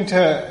I'm hoping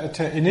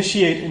to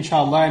initiate,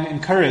 inshallah, and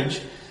encourage,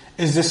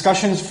 is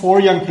discussions for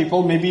young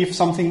people. Maybe if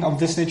something of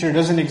this nature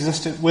doesn't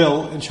exist, it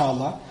will,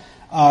 inshallah.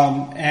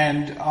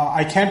 And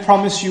I can't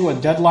promise you a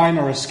deadline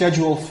or a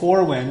schedule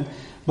for when,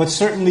 but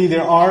certainly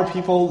there are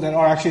people that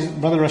are actually,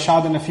 Brother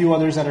Rashad and a few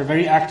others that are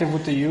very active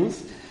with the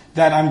youth,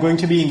 that I'm going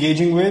to be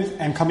engaging with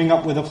and coming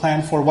up with a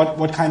plan for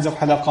what kinds of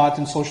halaqat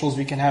and socials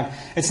we can have.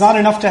 It's not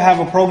enough to have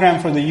a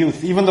program for the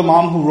youth. Even the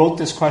mom who wrote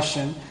this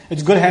question,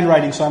 it's good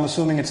handwriting, so I'm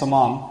assuming it's a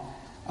mom.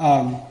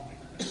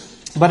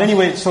 But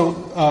anyway,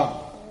 so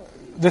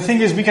the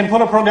thing is, we can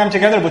put a program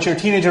together, but your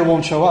teenager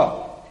won't show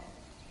up.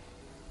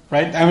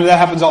 Right? I mean, that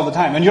happens all the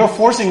time. And you're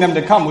forcing them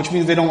to come, which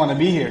means they don't want to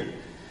be here.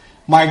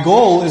 My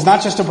goal is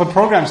not just to put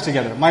programs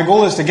together. My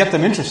goal is to get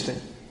them interested.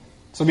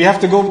 So we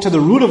have to go to the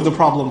root of the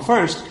problem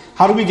first.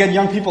 How do we get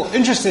young people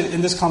interested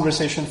in this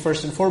conversation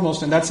first and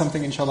foremost? And that's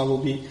something, inshallah, we'll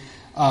be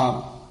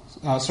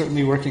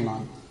certainly working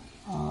on.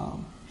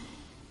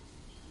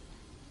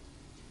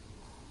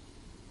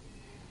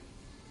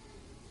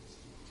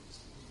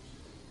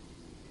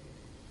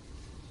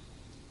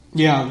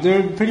 Yeah,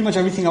 pretty much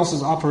everything else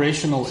is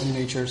operational in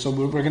nature, so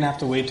we're going to have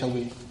to wait till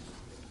we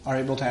are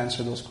able to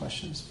answer those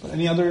questions. But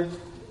any other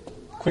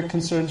quick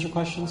concerns or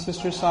questions,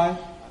 Sister Sai?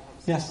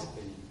 Yes.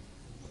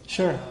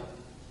 Sure.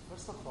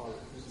 First of all,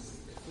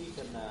 if we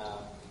can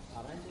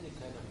arrange any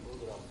kind of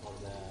program for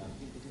the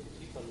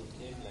people who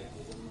came like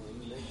they don't know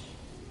English.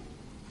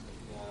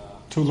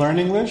 To learn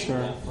English, or?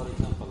 Yeah, for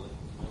example, like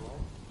my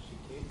wife, she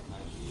came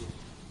and she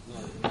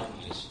knows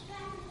English.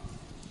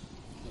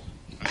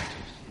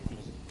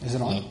 Is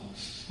it on?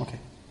 Okay.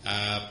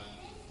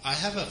 I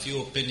have a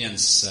few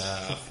opinions.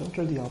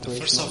 Filter the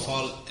operation. First of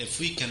all, if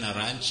we can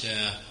arrange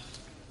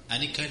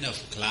any kind of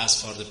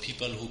class for the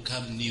people who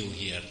come new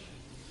here.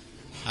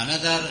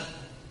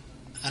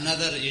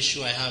 Another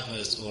issue I have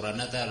is,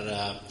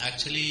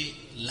 actually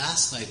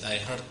last night I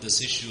heard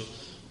this issue.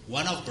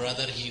 One of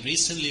brother, he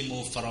recently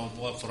moved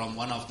from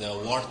one of the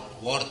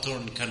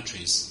war-torn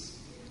countries.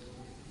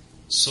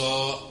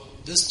 So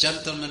this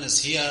gentleman is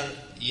here,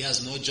 he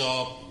has no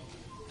job,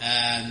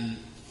 and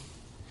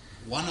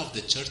one of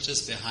the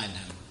churches behind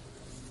him,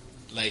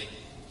 like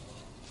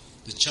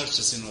the church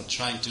is,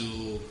 trying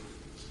to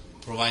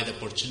provide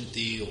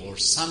opportunity or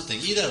something.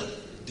 Either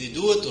they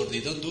do it or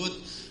they don't do it,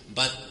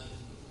 but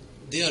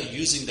they are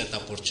using that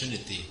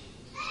opportunity.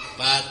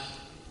 But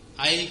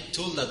I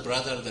told that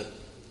brother that,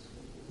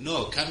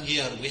 no, come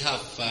here. We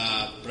have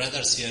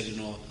brothers here,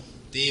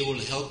 they will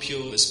help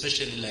you,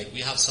 especially like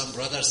we have some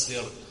brothers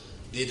there.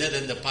 They did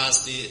in the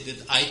past, they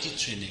did IT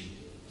training,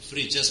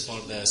 free, just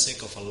for the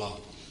sake of Allah.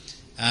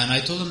 And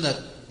I told them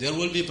that there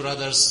will be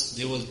brothers,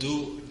 they will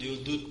do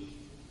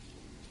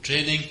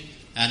training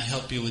and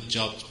help you with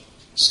jobs.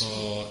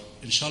 So,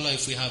 inshallah,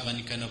 if we have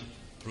any kind of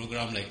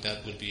program like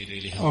that, would be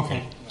really helpful.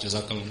 Okay.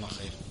 Jazakallah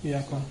khair.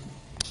 Yeah, go on.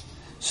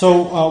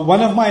 So,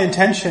 one of my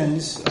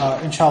intentions,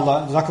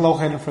 inshallah, jazakallah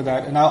khairan for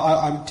that, and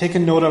I'm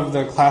taking note of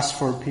the class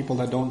for people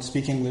that don't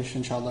speak English,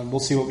 inshallah, and we'll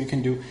see what we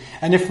can do.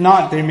 And if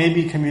not, there may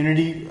be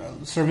community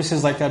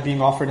services like that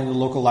being offered in the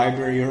local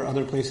library or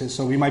other places,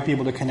 so we might be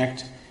able to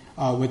connect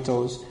with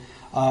those.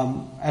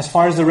 As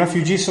far as the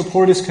refugee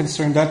support is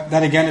concerned,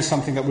 that again is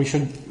something that we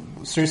should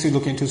seriously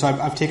look into. So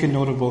I've taken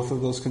note of both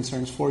of those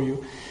concerns for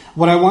you.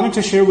 What I wanted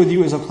to share with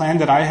you is a plan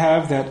that I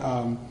have that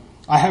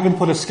I haven't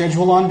put a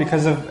schedule on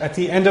because at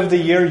the end of the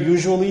year,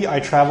 usually I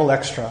travel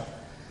extra.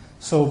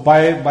 So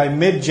by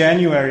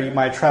mid-January,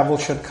 my travel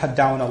should cut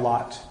down a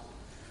lot.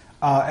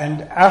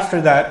 And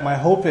after that, my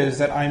hope is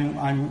that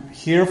I'm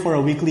here for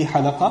a weekly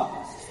halaqah.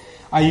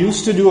 I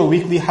used to do a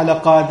weekly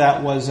halaqah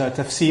that was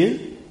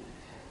tafsir,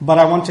 but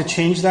I want to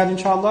change that,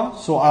 inshallah.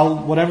 So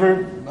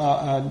whatever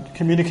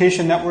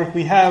communication network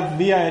we have,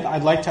 via it,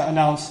 I'd like to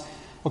announce,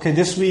 okay,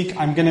 this week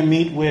I'm going to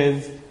meet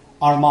with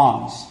our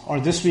moms, or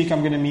this week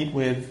I'm going to meet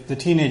with the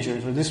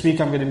teenagers, or this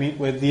week I'm going to meet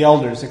with the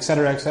elders,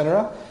 etc.,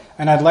 etc.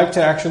 And I'd like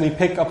to actually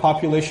pick a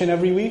population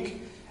every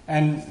week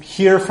and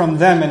hear from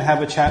them and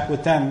have a chat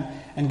with them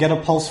and get a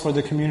pulse for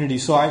the community.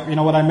 So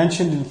what I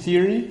mentioned in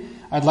theory,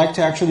 I'd like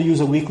to actually use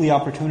a weekly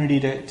opportunity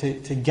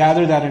to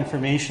gather that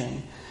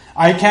information.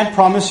 I can't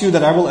promise you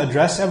that I will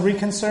address every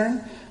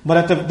concern,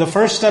 but the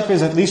first step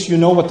is at least you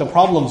know what the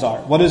problems are,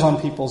 what is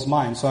on people's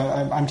minds. So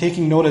I'm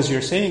taking note as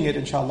you're saying it,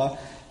 inshallah,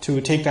 to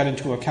take that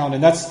into account.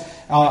 And that's,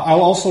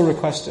 I'll also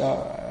request,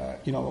 our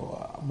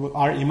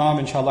Imam,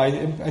 inshallah,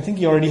 I think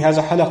he already has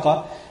a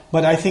halaqah,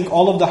 but I think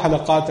all of the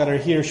halaqat that are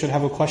here should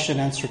have a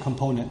question-answer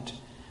component,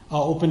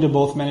 open to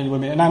both men and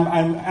women. And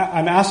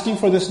I'm asking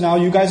for this now.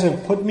 You guys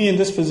have put me in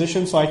this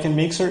position so I can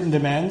make certain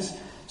demands.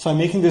 So I'm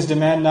making this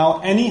demand now.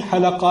 Any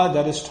halaqah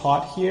that is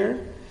taught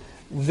here,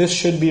 this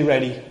should be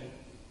ready.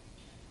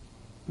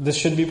 This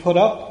should be put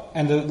up,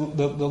 and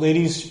the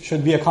ladies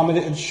should be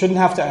accommodated. Shouldn't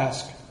have to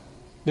ask.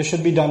 This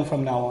should be done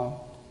from now on,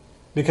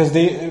 because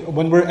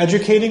when we're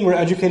educating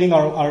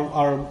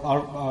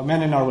our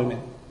men and our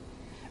women,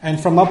 and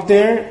from up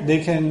there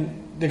they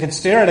can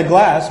stare at a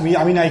glass.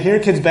 I hear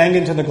kids bang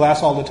into the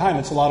glass all the time.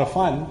 It's a lot of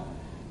fun,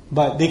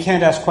 but they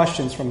can't ask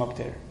questions from up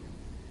there,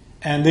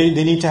 and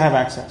they need to have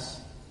access.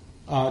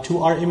 To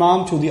our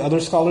Imam, to the other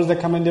scholars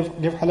that come and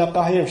give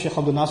halaqah here. If Sheikh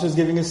Abdul Nasir is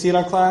giving his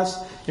seerah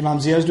class, Imam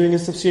Zia is doing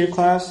his tafsir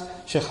class,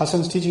 Sheikh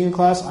Hassan's teaching a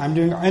class,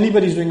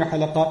 anybody's doing a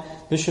halaqah,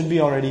 this should be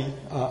already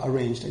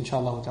arranged,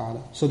 inshallah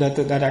ta'ala. So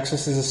that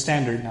access is a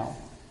standard now,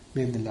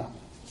 bi'idhnillah.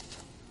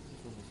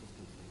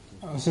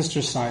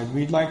 Sister's side,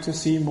 we'd like to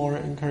see more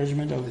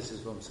encouragement of... This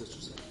is from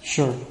sister's side.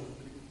 Sure.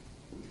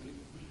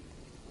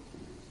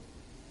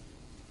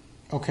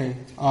 Okay,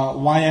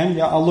 YM,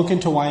 yeah, I'll look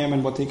into YM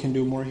and what they can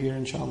do more here,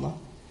 inshallah.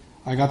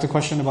 I got the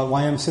question about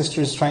YM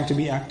sisters trying to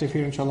be active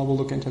here, inshallah, we'll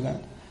look into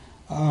that.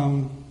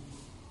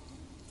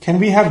 Can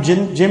we have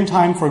gym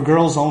time for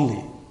girls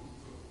only?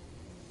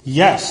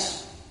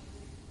 Yes.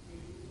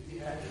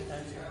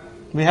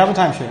 We have a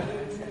timeshare.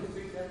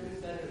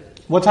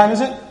 What time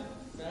is it?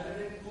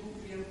 Saturday,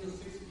 2 p.m. to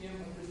 6 p.m.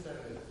 every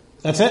Saturday.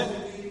 That's it?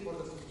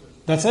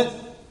 That's it?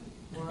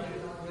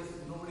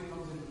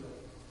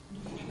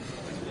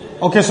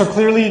 Okay, so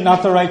clearly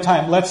not the right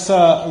time. Let's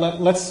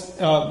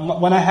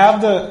when I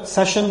have the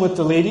session with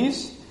the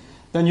ladies,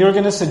 then you're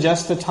going to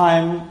suggest the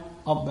time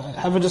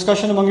have a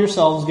discussion among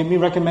yourselves, give me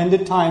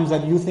recommended times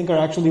that you think are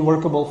actually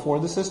workable for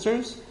the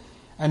sisters,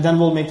 and then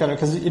we'll make that,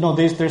 because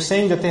they're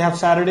saying that they have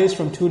Saturdays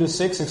from 2 to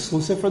 6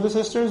 exclusive for the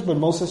sisters, but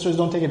most sisters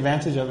don't take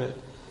advantage of it.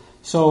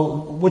 So,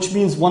 which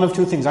means one of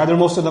two things. Either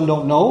most of them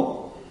don't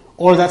know,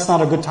 or that's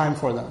not a good time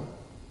for them.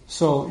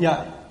 So,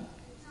 yeah.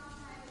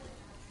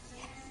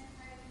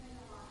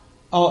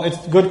 Oh,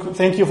 it's good.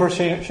 Thank you for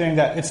sharing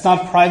that. It's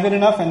not private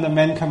enough and the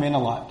men come in a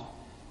lot.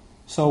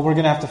 So we're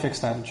going to have to fix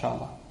that,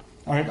 inshallah.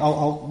 Alright,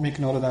 I'll make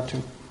note of that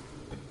too.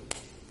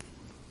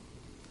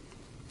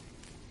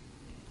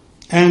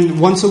 And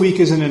once a week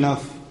isn't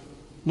enough.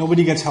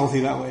 Nobody gets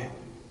healthy that way.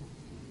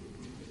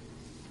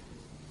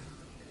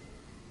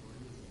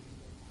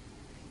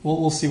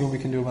 We'll see what we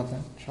can do about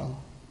that, inshallah.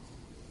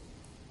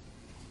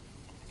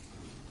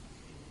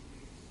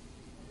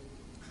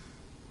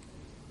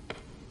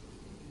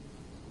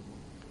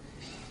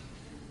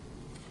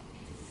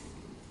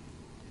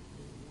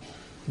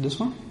 This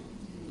one?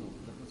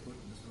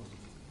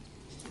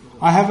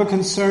 I have a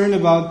concern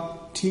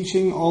about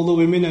teaching all the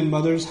women and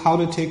mothers how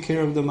to take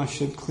care of the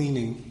masjid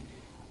cleaning.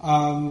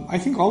 I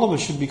think all of us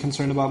should be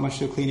concerned about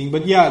masjid cleaning.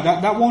 But yeah,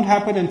 that won't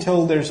happen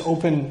until there's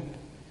open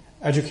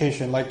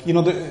education. Like, a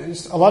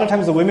lot of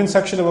times the women's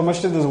section of a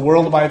masjid is a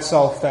world by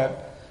itself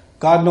that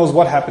God knows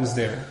what happens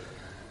there.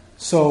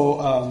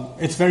 So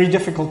it's very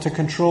difficult to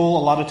control.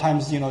 A lot of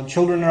times,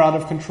 children are out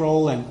of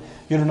control and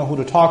you don't know who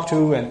to talk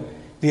to, and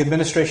the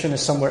administration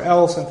is somewhere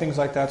else and things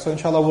like that. So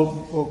inshallah,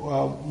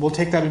 we'll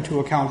take that into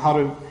account, how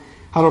to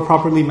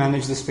properly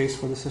manage the space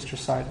for the sister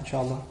side,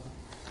 inshallah.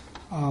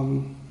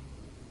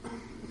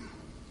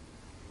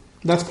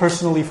 That's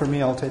personally for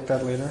me, I'll take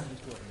that later.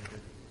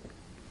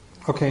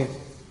 Okay.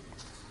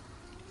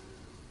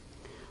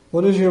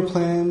 What is your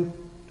plan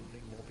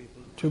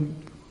to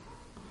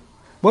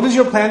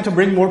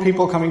bring more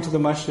people coming to the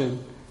masjid?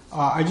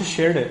 I just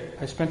shared it.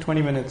 I spent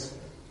 20 minutes.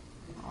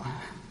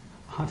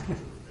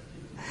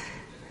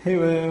 Hey,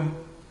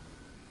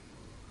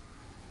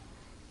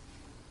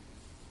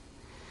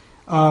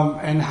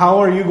 and how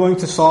are you going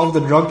to solve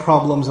the drug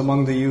problems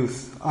among the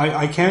youth?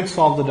 I can't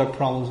solve the drug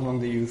problems among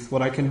the youth.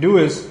 What I can do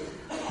is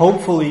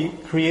hopefully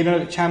create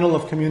a channel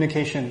of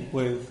communication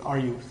with our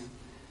youth.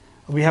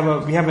 We have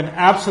an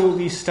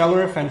absolutely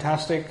stellar,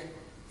 fantastic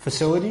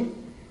facility,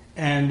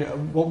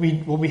 and what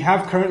we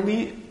have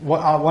currently,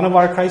 one of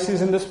our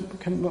crises in this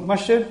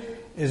masjid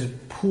is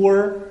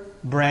poor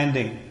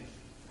branding.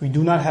 We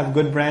do not have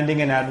good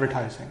branding and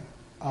advertising.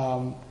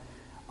 Our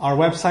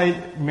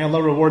website, may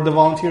Allah reward the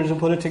volunteers who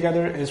put it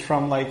together, is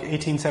from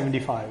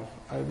 1875.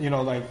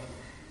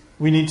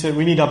 We need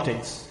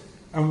updates,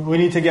 and we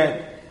need to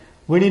get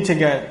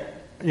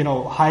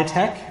high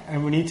tech,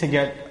 and we need to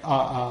get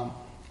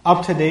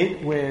up to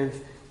date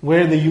with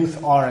where the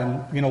youth are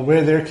and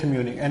where they're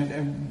commuting.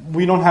 And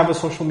we don't have a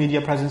social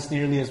media presence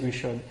nearly as we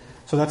should.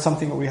 So that's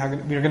something that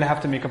we're going to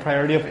have to make a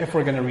priority of if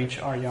we're going to reach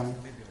our young.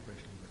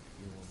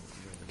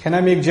 Can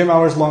I make gym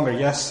hours longer?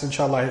 Yes,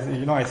 inshallah.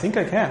 I think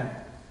I can.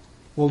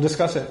 We'll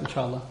discuss it,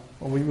 inshallah.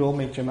 We will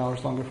make gym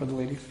hours longer for the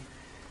ladies.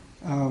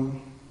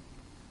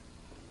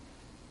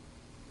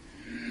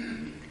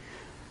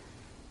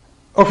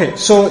 Okay,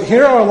 so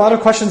here are a lot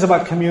of questions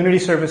about community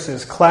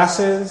services,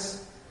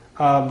 classes.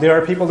 There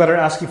are people that are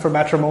asking for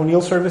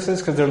matrimonial services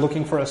because they're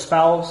looking for a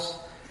spouse.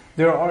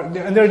 There are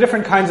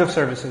different kinds of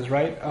services,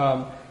 right?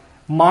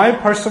 My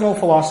personal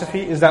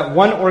philosophy is that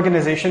one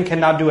organization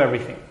cannot do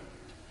everything.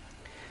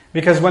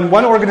 Because when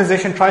one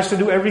organization tries to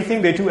do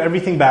everything, they do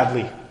everything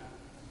badly.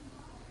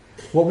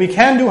 What we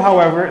can do,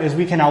 however, is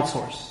we can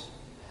outsource.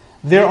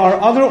 There are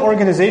other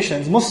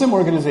organizations, Muslim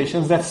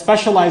organizations, that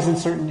specialize in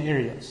certain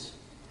areas.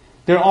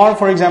 There are,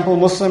 for example,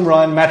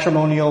 Muslim-run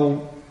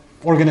matrimonial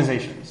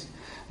organizations.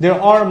 There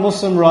are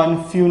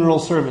Muslim-run funeral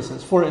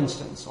services, for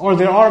instance. Or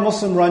there are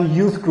Muslim-run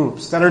youth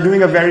groups that are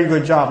doing a very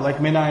good job,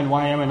 like Mina and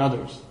YM and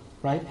others,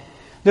 right?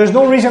 There's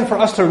no reason for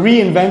us to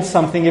reinvent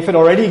something if it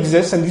already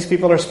exists and these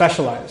people are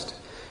specialized.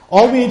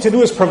 All we need to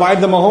do is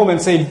provide them a home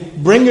and say,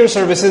 bring your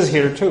services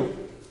here too.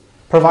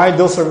 Provide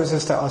those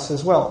services to us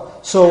as well.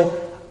 So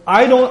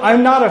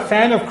I'm not a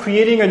fan of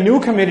creating a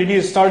new committee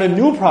to start a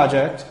new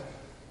project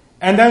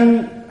and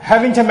then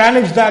having to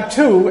manage that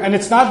too, and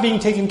it's not being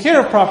taken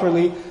care of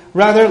properly.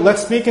 Rather,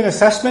 let's make an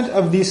assessment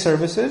of these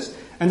services,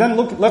 and then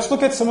let's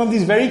look at some of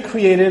these very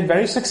creative,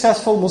 very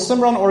successful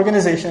Muslim-run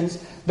organizations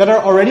that are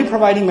already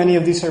providing many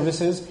of these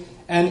services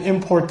and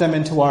import them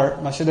into our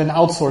masjid and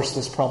outsource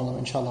this problem,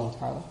 inshallah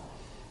ta'ala.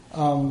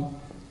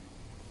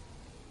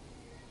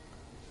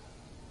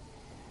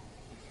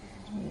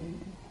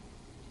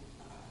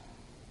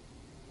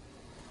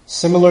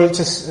 Similar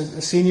to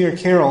senior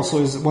care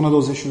also is one of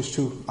those issues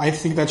too. I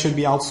think that should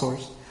be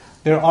outsourced.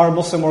 There are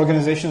Muslim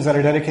organizations that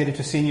are dedicated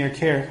to senior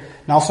care.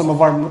 Now some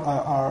of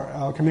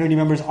our community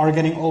members are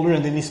getting older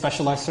and they need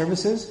specialized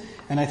services,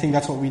 and I think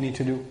that's what we need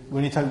to do. We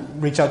need to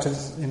reach out to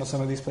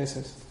some of these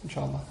places,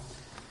 inshallah.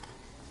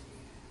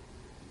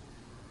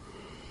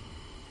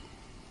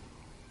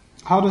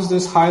 How does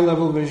this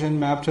high-level vision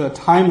map to a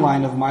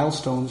timeline of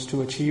milestones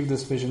to achieve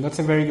this vision? That's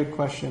a very good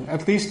question.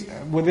 At least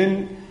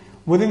within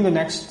within the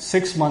next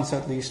 6 months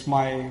at least,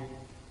 my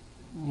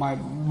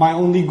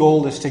only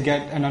goal is to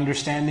get an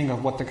understanding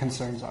of what the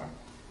concerns are.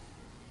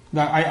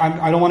 That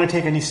I don't want to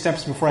take any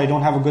steps before I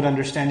don't have a good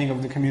understanding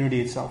of the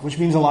community itself, which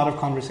means a lot of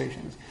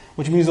conversations.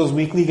 Which means those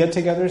weekly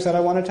get-togethers that I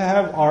wanted to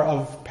have are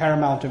of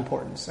paramount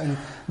importance. And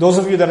those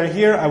of you that are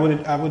here, I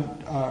would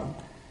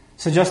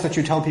suggest that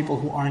you tell people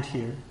who aren't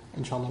here,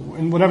 inshallah.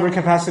 In whatever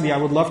capacity, I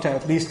would love to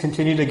at least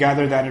continue to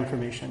gather that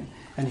information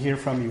and hear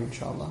from you,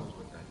 inshallah.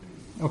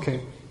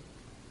 Okay.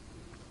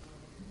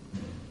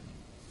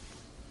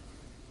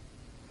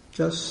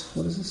 Just,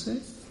 what does it say?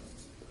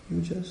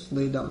 You just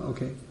lay down,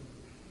 okay.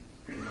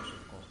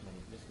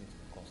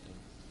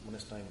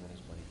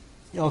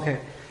 Okay.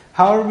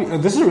 How are we,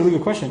 this is a really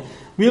good question.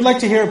 We would like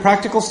to hear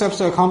practical steps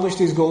to accomplish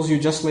these goals you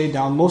just laid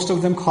down. Most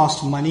of them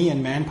cost money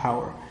and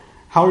manpower.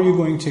 How are you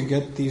going to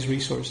get these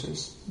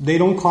resources? They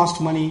don't cost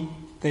money,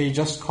 they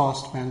just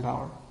cost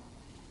manpower.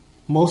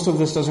 Most of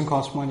this doesn't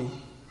cost money.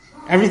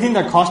 Everything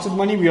that costed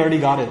money, we already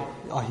got it.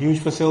 A huge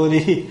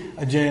facility,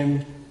 a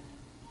gym,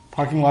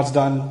 parking lot's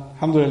done.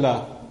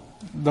 Alhamdulillah.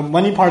 The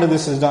money part of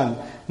this is done.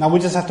 Now we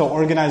just have to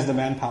organize the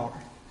manpower.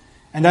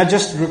 And that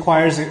just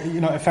requires,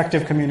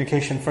 effective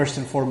communication first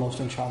and foremost,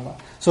 inshallah.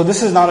 So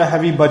this is not a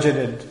heavy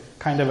budgeted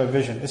kind of a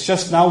vision. It's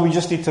just now we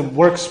just need to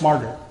work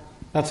smarter.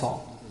 That's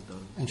all.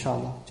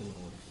 Inshallah.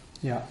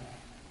 Yeah.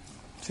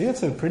 See,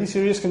 it's a pretty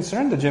serious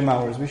concern, the gym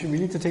hours. We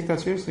need to take that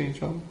seriously,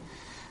 inshallah.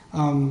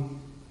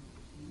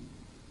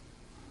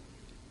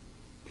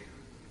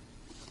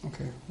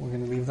 Okay, we're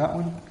going to leave that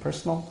one.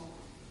 Personal.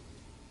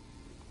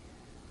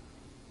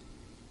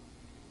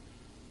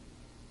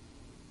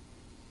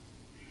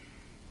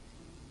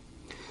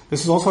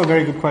 This is also a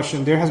very good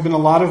question. There has been a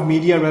lot of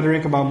media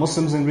rhetoric about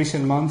Muslims in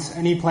recent months.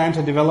 Any plan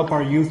to develop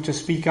our youth to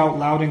speak out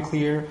loud and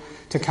clear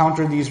to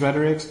counter these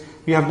rhetorics?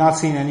 We have not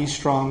seen any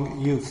strong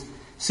youth.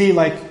 See,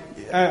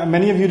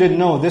 many of you didn't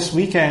know, this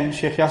weekend,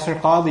 Sheikh Yasir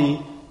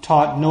Qadhi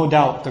taught No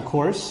Doubt, the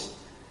course,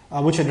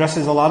 which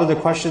addresses a lot of the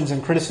questions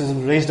and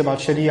criticisms raised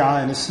about Sharia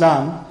and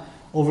Islam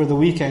over the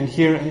weekend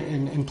here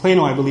in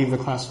Plano, I believe the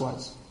class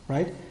was,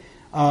 right?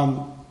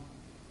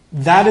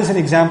 That is an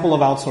example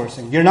of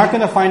outsourcing. You're not going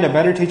to find a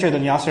better teacher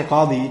than Yasir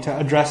Qadhi to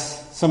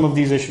address some of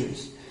these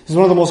issues. He's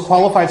one of the most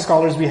qualified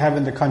scholars we have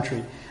in the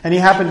country. And he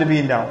happened to be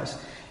in Dallas.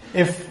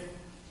 If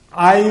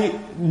I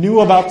knew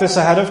about this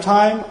ahead of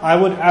time, I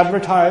would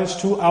advertise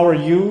to our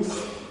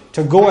youth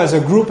to go as a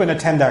group and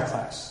attend that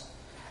class.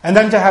 And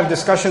then to have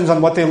discussions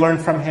on what they learned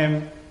from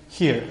him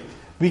here.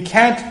 We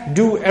can't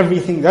do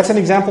everything. That's an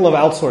example of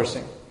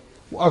outsourcing.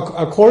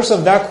 A course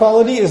of that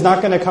quality is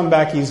not going to come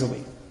back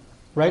easily.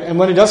 Right? And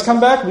when it does come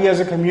back, we as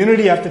a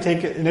community have to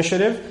take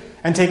initiative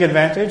and take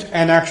advantage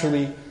and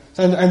actually,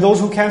 and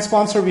those who can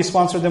sponsor, we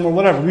sponsor them or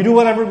whatever. We do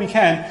whatever we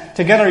can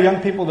to get our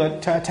young people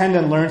to attend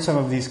and learn some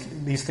of these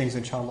things,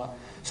 inshallah.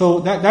 So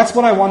that's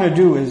what I want to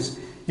do is,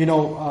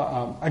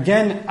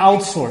 again,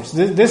 outsource.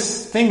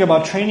 This thing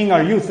about training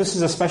our youth, this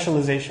is a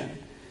specialization.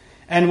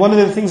 And one of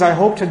the things I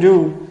hope to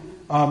do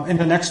in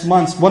the next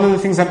months, one of the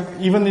things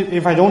that even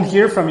if I don't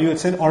hear from you,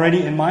 it's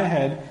already in my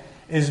head,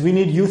 is we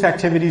need youth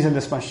activities in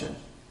this masjid.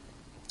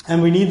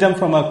 And we need them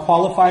from a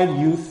qualified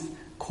youth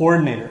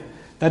coordinator.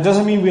 That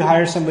doesn't mean we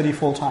hire somebody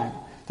full-time.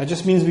 That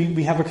just means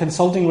we have a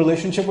consulting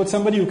relationship with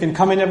somebody who can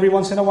come in every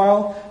once in a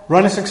while,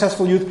 run a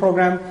successful youth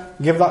program,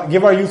 give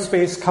our youth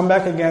space, come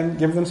back again,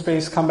 give them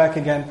space, come back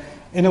again,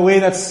 in a way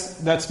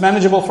that's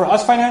manageable for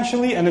us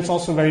financially, and it's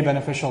also very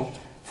beneficial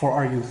for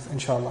our youth,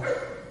 inshallah.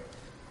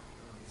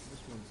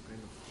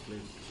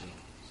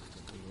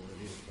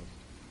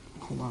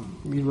 Hold on,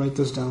 let me write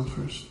this down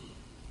first.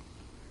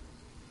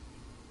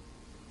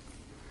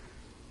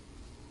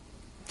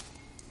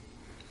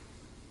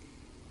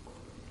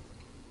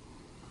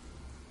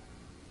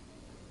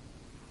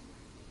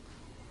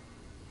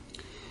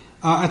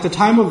 At the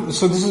time of,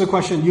 so this is a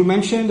question, you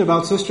mentioned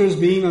about sisters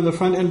being on the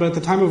front end, but at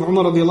the time of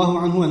Umar radiallahu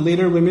anhu and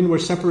later women were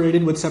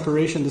separated with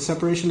separation. The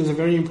separation is a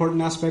very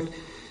important aspect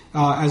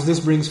as this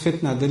brings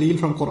fitna. Dalil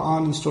from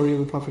Quran and story of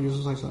the Prophet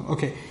Yusuf.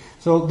 Okay,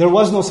 so there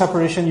was no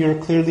separation, you're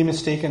clearly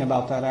mistaken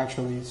about that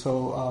actually.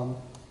 So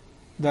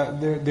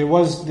there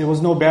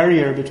was no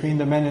barrier between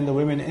the men and the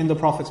women in the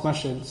Prophet's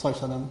masjid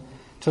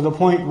to the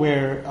point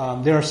where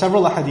there are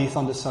several hadith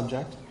on this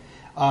subject.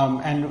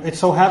 And it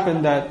so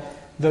happened that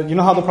you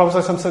know how the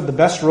Prophet ﷺ said the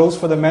best rows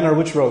for the men are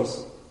which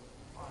rows?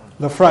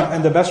 The front.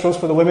 And the best rows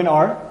for the women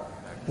are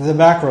the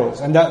back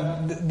rows. And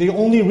that the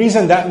only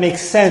reason that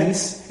makes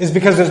sense is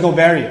because there's no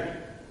barrier.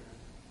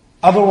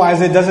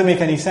 Otherwise it doesn't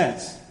make any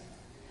sense.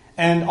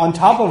 And on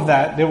top of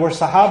that, there were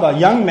Sahaba,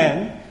 young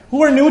men, who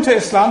were new to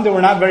Islam, they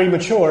were not very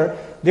mature.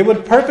 They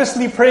would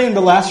purposely pray in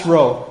the last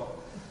row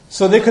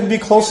so they could be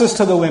closest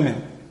to the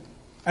women.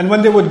 And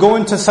when they would go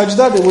into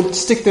sajda, they would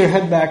stick their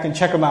head back and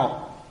check them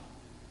out.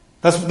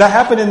 That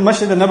happened in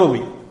Masjid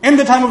al-Nabawi, in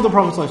the time of the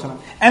Prophet ﷺ.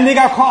 And they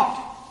got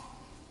caught.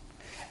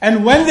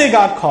 And when they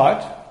got caught,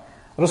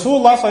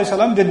 Rasulullah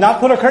ﷺ did not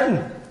put a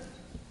curtain.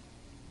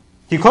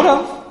 He could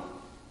have.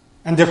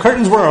 And the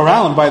curtains were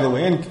around, by the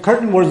way, and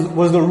curtain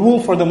was the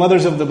rule for the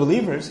mothers of the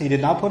believers. He did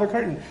not put a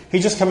curtain. He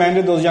just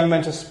commanded those young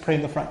men to pray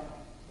in the front.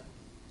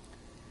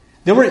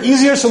 There were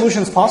easier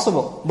solutions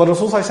possible, but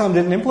Rasulullah ﷺ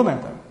didn't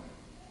implement them.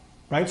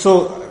 Right?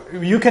 So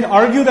you can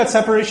argue that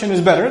separation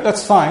is better,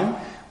 that's fine,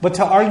 but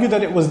to argue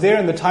that it was there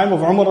in the time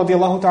of Umar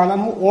radiallahu ta'ala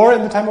anhu or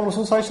in the time of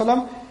Rasulullah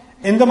ﷺ,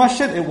 in the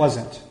masjid, it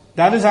wasn't.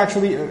 That is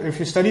actually, if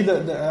you study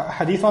the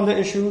hadith on the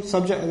issue,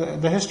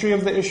 the history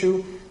of the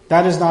issue,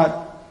 that is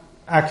not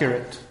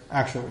accurate,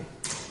 actually.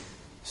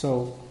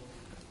 So,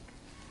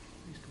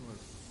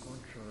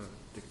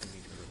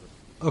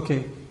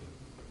 okay.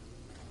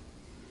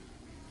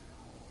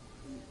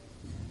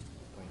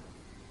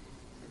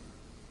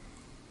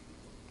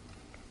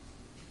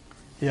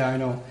 Yeah, I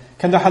know.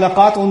 Can the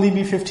halaqat only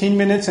be 15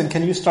 minutes and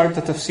can you start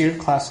the tafsir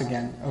class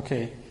again?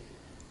 Okay.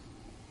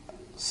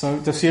 So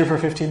tafsir for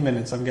 15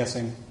 minutes, I'm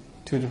guessing.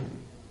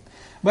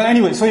 But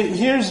anyway, so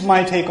here's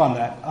my take on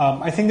that.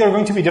 I think there are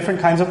going to be different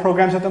kinds of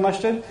programs at the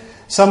masjid.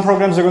 Some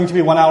programs are going to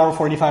be 1 hour,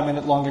 45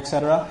 minute long,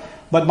 etc.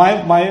 But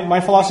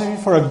my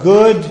philosophy for a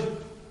good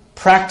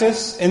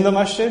practice in the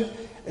masjid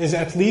is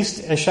at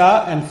least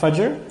Isha and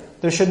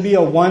Fajr. There should be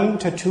a 1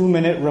 to 2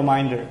 minute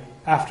reminder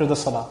after the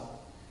salah.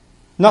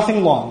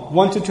 Nothing long,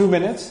 1 to 2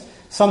 minutes.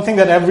 Something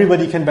that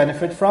everybody can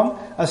benefit from.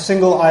 A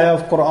single ayah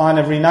of Quran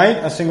every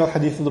night, a single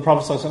hadith of the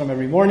Prophet ﷺ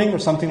every morning, or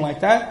something like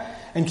that.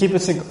 And keep it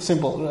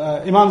simple.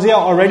 Imam Zia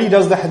already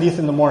does the hadith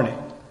in the morning.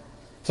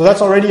 So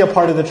that's already a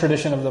part of the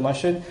tradition of the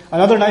masjid.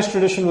 Another nice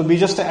tradition would be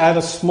just to add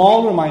a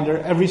small reminder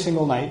every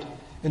single night,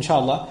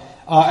 inshallah.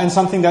 And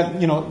something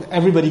that,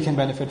 everybody can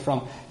benefit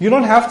from. You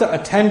don't have to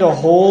attend a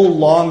whole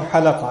long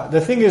halaqah.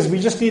 The thing is, we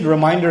just need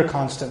reminder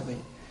constantly.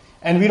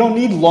 And we don't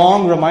need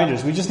long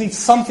reminders. We just need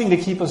something to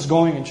keep us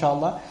going,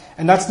 inshallah.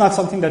 And that's not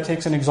something that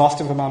takes an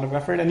exhaustive amount of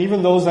effort. And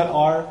even those that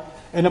are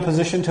in a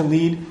position to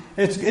lead,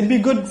 it'd be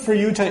good for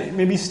you to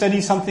maybe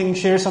study something,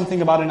 share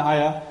something about an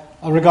ayah,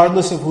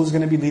 regardless of who's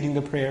going to be leading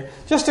the prayer.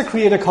 Just to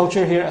create a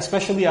culture here,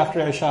 especially after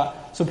Isha,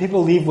 so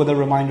people leave with a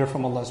reminder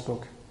from Allah's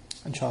book,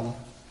 inshallah.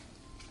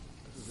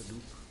 This is a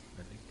loop,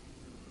 I think.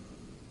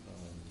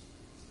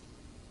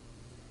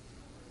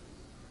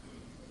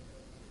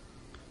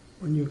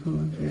 When you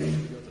come up here.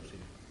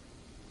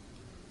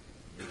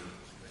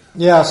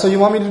 Yeah, so you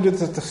want me to do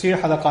the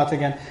tafsir halaqat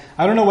again.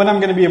 I don't know when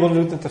I'm going to be able to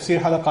do the tafsir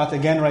halaqat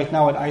again right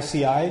now at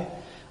ICI.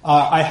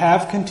 I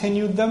have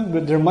continued them,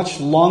 but they're much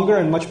longer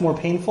and much more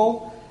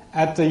painful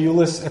at the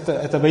Ulis, at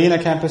the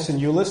Bayina campus in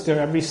Ulis.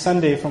 They're every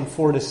Sunday from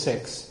 4 to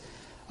 6.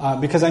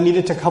 Because I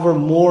needed to cover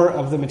more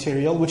of the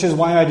material, which is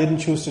why I didn't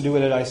choose to do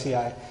it at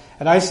ICI.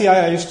 At ICI,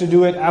 I used to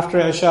do it after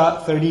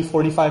Isha, 30,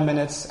 45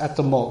 minutes at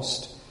the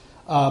most.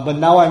 But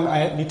now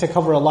I need to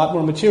cover a lot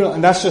more material,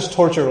 and that's just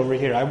torture over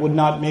here. I would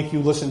not make you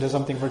listen to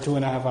something for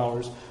 2.5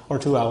 hours or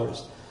 2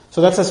 hours.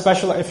 So that's a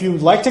special. If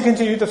you'd like to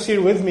continue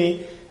tafsir with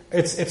me,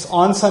 it's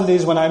on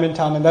Sundays when I'm in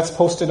town, and that's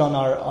posted on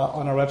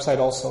our website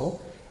also.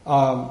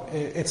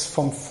 It's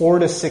from 4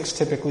 to 6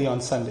 typically on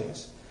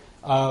Sundays.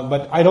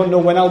 But I don't know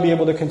when I'll be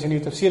able to continue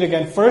tafsir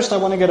again. First, I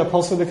want to get a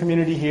pulse of the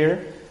community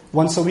here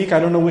once a week.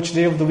 I don't know which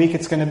day of the week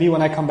it's going to be.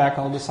 When I come back,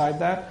 I'll decide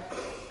that.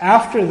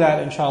 After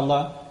that,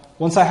 inshallah,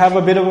 once I have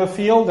a bit of a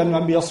feel, then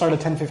maybe I'll start a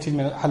 10-15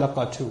 minute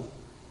halaqah too.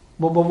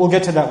 But we'll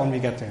get to that when we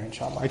get there,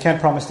 inshallah. I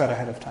can't promise that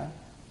ahead of time.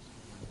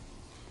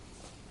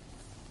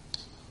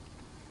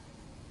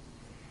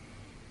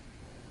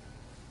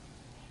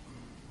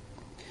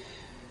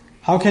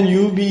 How can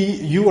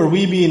you or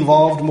we be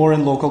involved more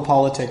in local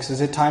politics? Is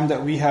it time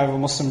that we have a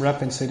Muslim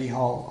rep in City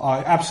Hall?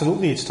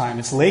 Absolutely, it's time.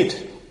 It's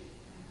late,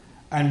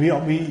 and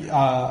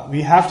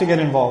we have to get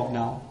involved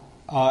now.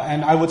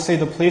 And I would say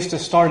the place to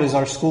start is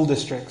our school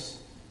districts.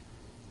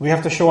 We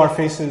have to show our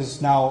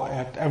faces now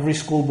at every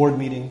school board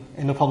meeting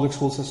in the public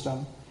school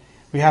system.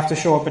 We have to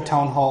show up at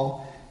town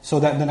hall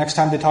so that the next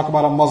time they talk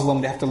about a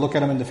Muslim, they have to look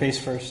at him in the face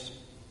first.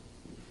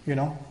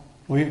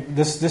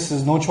 This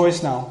is no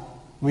choice now.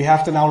 We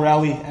have to now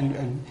rally,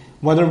 and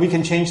whether we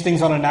can change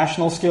things on a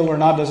national scale or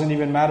not doesn't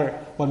even matter.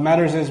 What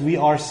matters is we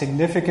are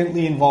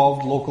significantly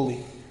involved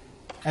locally.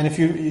 And if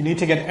you need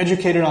to get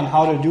educated on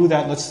how to do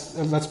that,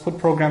 let's put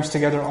programs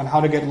together on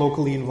how to get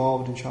locally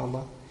involved,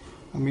 inshallah.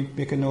 Let me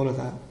make a note of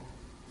that.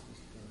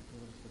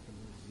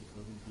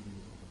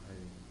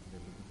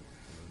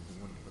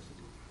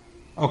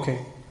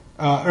 Okay.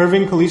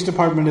 Irving Police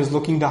Department is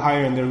looking to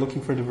hire, and they're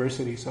looking for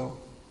diversity. So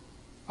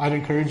I'd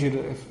encourage you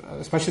to,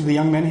 especially the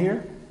young men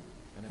here,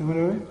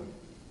 they're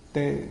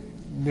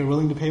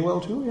willing to pay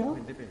well too, yeah?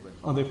 They pay well.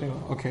 Oh, they pay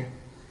well. Okay.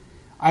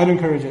 I'd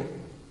encourage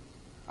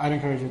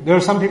it. There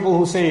are some people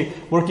who say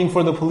working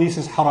for the police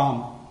is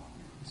haram.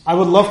 I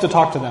would love to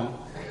talk to them.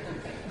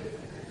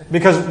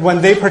 Because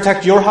when they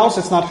protect your house,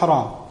 it's not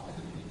haram.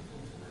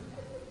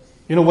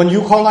 When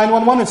you call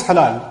 911, it's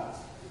halal.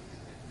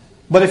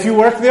 But if you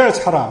work there,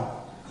 it's haram.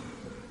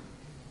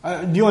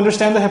 Do you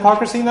understand the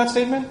hypocrisy in that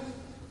statement?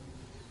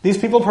 These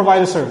people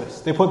provide a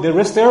service. They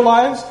risk their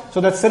lives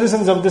so that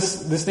citizens of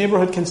this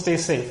neighborhood can stay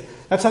safe.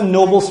 That's a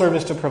noble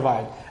service to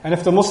provide. And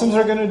if the Muslims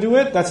are going to do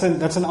it, that's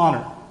an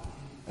honor.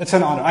 It's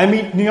an honor. I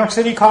meet New York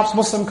City cops,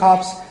 Muslim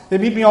cops. They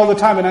meet me all the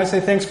time and I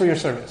say, thanks for your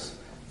service.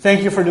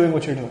 Thank you for doing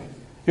what you're doing.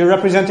 You're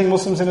representing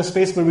Muslims in a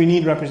space where we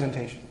need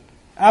representation.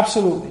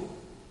 Absolutely.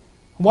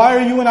 Why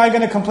are you and I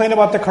going to complain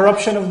about the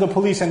corruption of the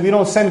police and we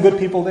don't send good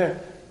people there?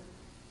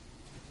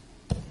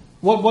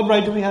 What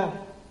right do we have?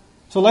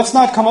 So let's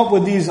not come up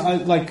with these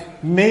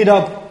made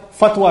up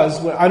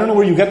fatwas. I don't know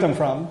where you get them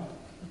from.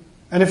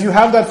 And if you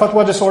have that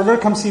fatwa disorder,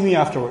 come see me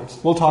afterwards.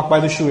 We'll talk by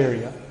the shoe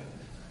area.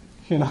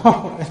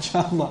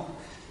 Inshallah.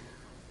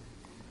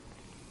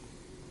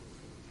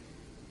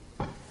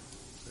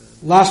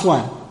 Last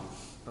one.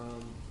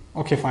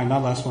 Okay, fine,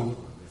 not last one.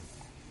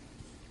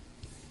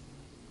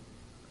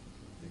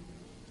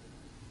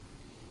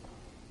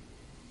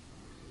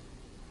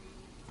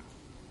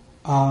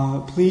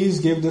 Please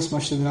give this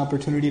masjid an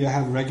opportunity to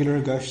have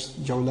regular Gasht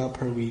Jawla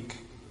per week.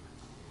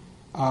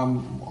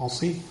 I'll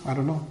see. I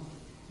don't know.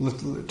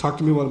 Talk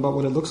to me about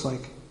what it looks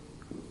like.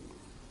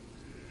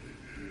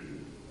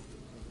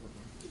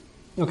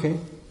 Okay.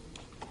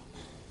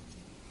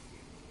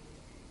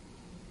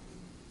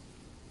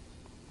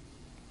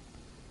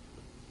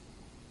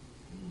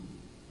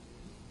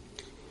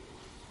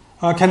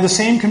 Can the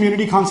same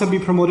community concept be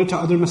promoted to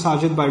other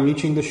masajid by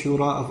reaching the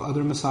shura of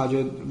other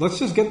masajid? Let's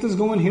just get this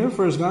going here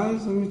first,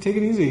 guys. Take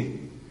it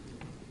easy.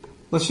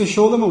 Let's just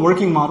show them a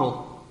working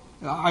model.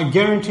 I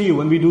guarantee you,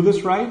 when we do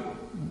this right,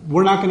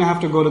 we're not going to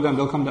have to go to them.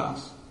 They'll come to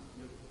us.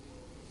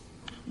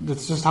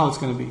 That's just how it's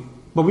going to be.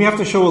 But we have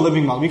to show a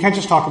living model. We can't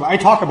just talk about it. I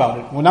talk about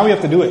it. Well, now we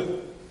have to do it.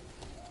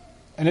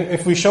 And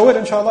if we show it,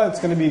 inshallah,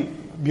 it's going to be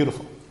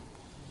beautiful.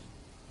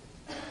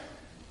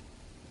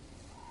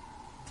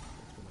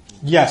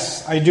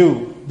 Yes, I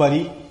do,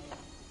 buddy.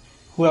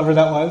 Whoever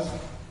that was.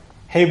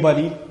 Hey,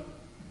 buddy.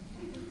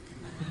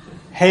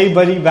 Hey,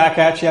 buddy, back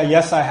at ya.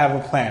 Yes, I have a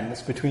plan.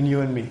 It's between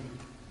you and me.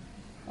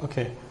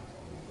 Okay.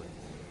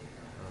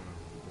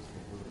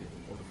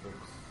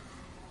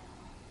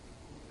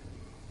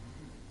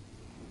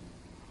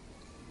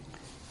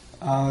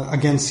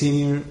 Again,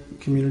 senior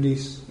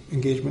communities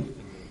engagement.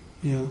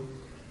 Yeah.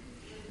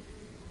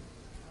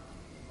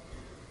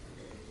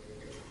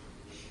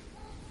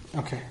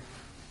 Okay.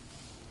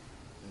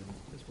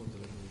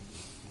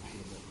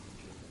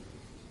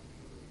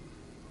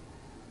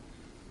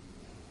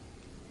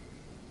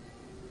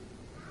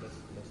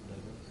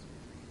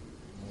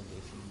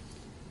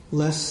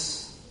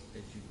 Less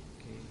educational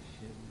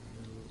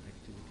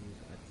activities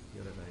at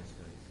your advice,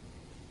 guys.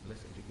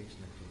 Less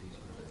educational activities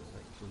at your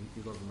advice. So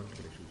we got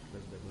multiple issues.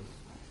 Less diverse.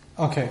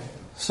 Okay,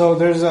 so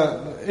there's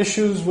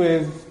issues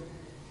with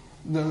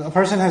a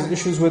person has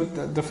issues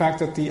with the fact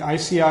that the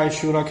ICI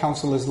Shura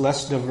Council is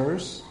less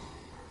diverse,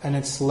 and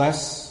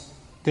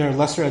there are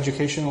lesser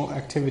educational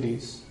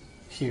activities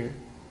here.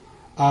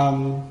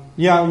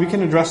 Yeah, we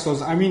can address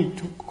those. I mean,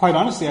 quite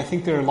honestly, I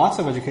think there are lots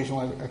of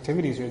educational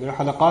activities here. There are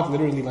halaqat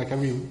literally like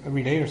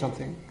every day or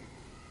something.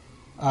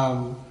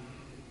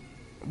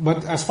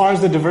 But as far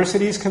as the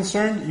diversity is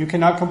concerned, you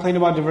cannot complain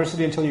about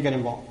diversity until you get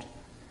involved.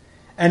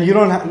 And you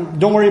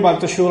don't worry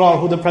about the shura or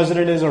who the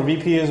president is or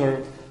VP is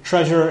or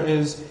treasurer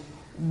is.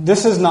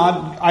 This is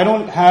not. I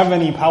don't have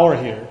any power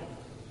here.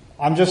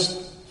 I've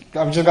just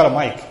got a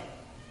mic.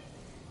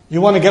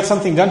 You want to get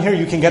something done here,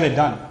 you can get it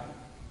done.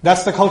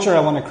 That's the culture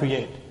I want to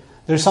create.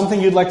 There's something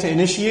you'd like to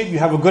initiate, you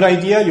have a good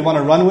idea, you want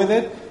to run with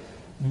it.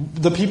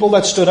 The people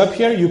that stood up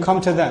here, you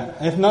come to them.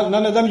 And if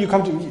none of them, you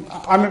come to...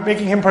 I'm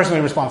making him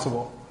personally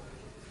responsible.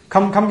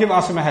 Come give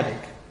Asim a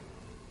headache.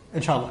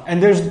 Inshallah.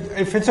 And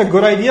if it's a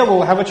good idea,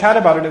 we'll have a chat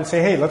about it and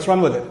say, hey, let's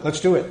run with it. Let's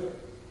do it.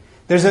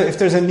 If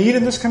there's a need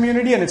in this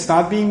community and it's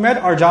not being met,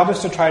 our job is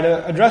to try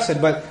to address it.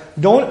 But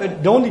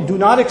do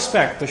not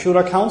expect the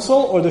Shura Council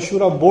or the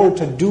Shura Board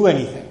to do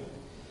anything.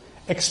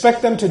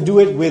 Expect them to do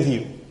it with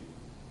you.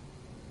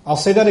 I'll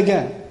say that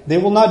again. They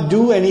will not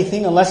do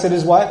anything unless it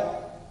is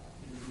what?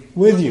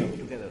 With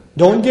you.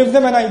 Don't give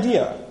them an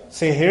idea.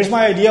 Say, here's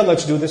my idea,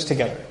 let's do this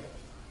together.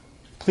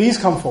 Please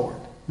come forward.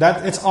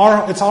 It's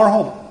our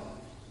home.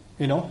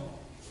 You know?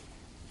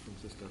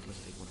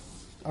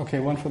 Okay,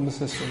 one from the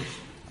sisters.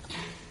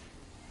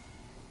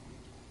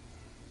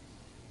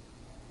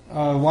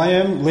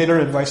 YM, later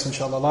advice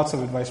inshallah. Lots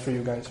of advice for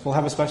you guys. We'll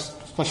have a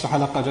special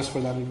halaqah just for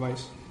that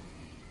advice.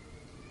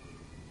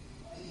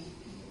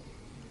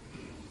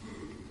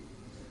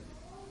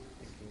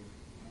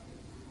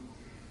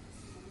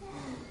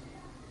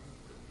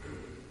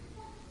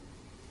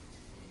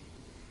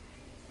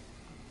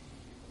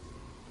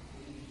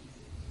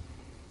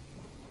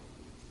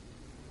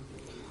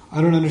 I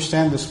don't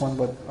understand this one,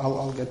 but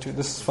I'll get to it.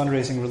 This is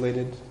fundraising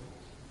related.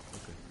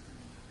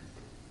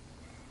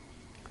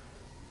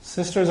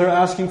 Sisters are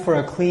asking for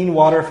a clean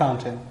water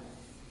fountain.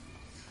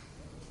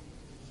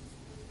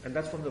 And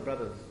that's from the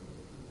brothers.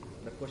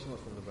 That question was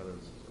from the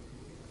brothers.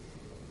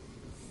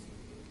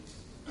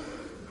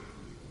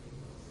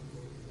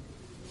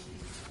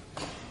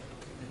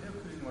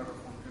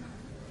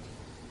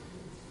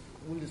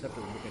 We'll just have to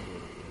look into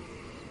it.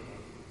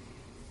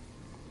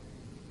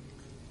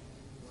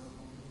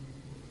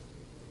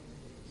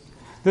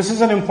 This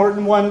is an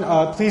important one.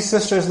 Please,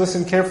 sisters,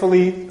 listen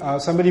carefully.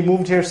 Somebody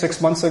moved here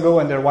 6 months ago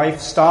and their wife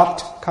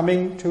stopped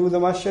coming to the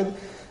masjid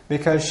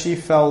because she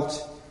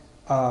felt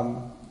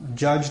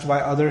judged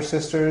by other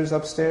sisters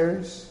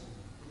upstairs.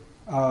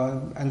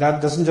 And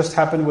that doesn't just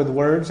happen with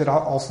words, it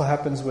also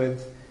happens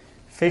with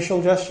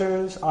facial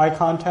gestures, eye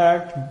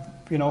contact,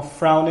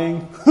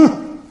 frowning,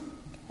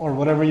 or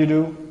whatever you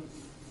do.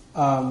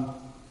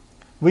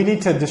 We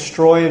need to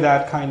destroy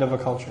that kind of a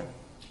culture.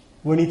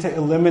 We need to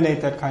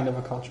eliminate that kind of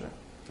a culture.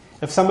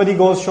 If somebody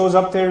shows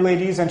up there,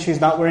 ladies, and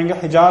she's not wearing a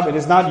hijab, it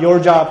is not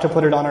your job to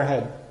put it on her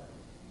head.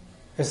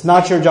 It's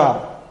not your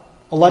job.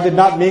 Allah did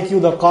not make you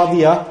the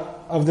qadiyah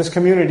of this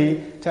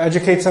community to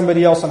educate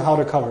somebody else on how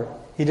to cover.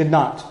 He did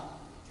not.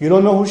 You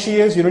don't know who she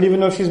is, you don't even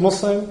know if she's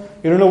Muslim,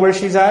 you don't know where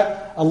she's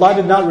at. Allah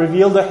did not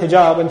reveal the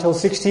hijab until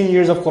 16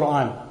 years of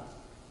Qur'an.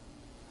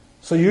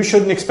 So you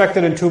shouldn't expect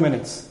it in 2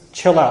 minutes.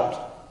 Chill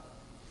out.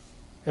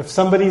 If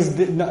somebody's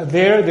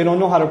there, they don't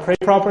know how to pray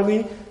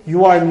properly,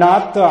 you are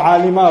not the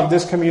alima of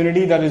this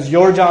community. That is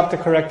your job to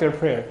correct their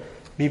prayer.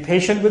 Be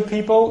patient with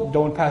people,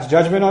 don't pass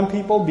judgment on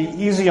people, be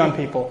easy on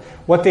people.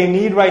 What they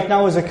need right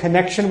now is a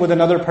connection with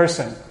another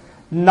person,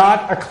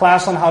 not a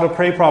class on how to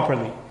pray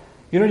properly.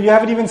 You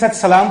haven't even said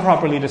salam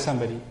properly to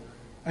somebody.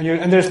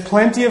 And there's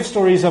plenty of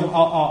stories of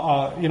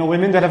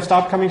women that have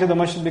stopped coming to the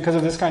masjid because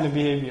of this kind of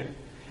behavior.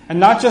 And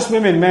not just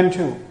women, men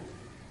too.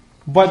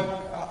 But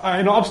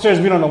upstairs,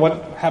 we don't know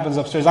what happens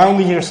upstairs. I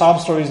only hear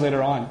sob stories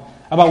later on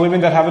about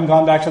women that haven't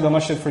gone back to the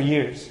masjid for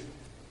years.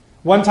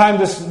 One time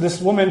this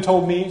woman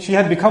told me she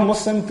had become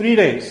Muslim 3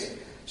 days.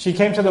 She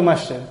came to the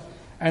masjid.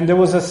 And there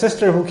was a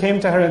sister who came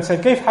to her and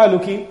said, "Kaif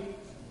haluki?"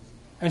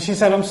 And she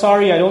said, "I'm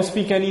sorry, I don't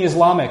speak any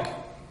Islamic."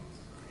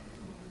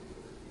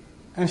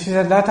 And she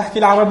said, "La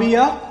tahki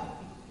al-Arabiyya?"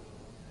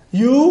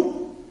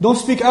 You don't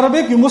speak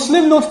Arabic? You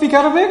Muslim don't speak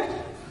Arabic?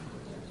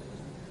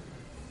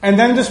 And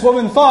then this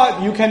woman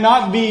thought, you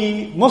cannot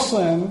be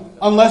Muslim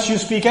unless you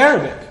speak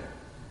Arabic.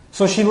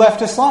 So she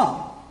left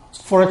Islam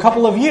for a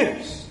couple of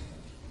years.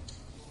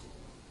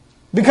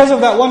 Because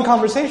of that one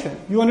conversation.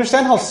 You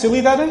understand how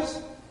silly that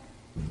is?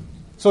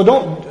 So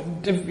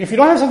if you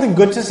don't have something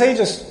good to say,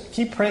 just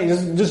keep praying.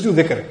 Just do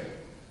dhikr.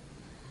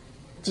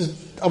 Just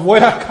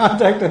avoid eye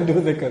contact and do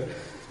dhikr.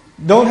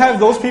 Don't have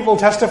those people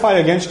testify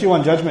against you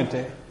on Judgment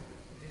Day.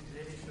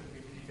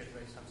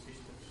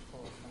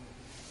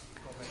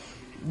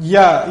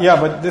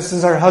 Yeah, but this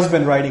is her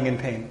husband writing in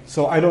pain.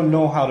 So I don't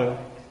know how to...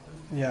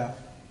 Yeah.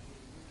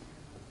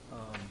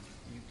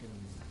 You can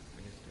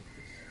finish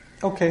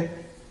this. Okay.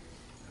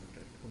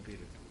 Complete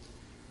it.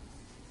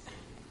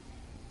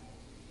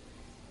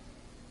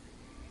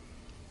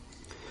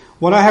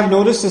 What I have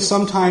noticed is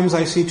sometimes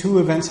I see 2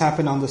 events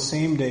happen on the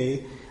same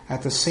day,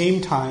 at the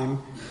same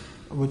time,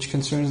 which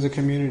concerns the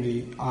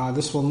community.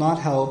 This will not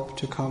help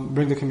to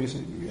bring the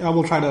community. I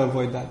will try to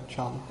avoid that,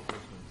 inshallah.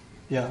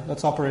 Yeah,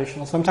 that's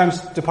operational.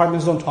 Sometimes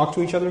departments don't talk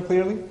to each other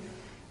clearly,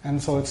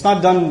 and so it's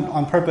not done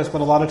on purpose,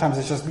 but a lot of times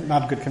it's just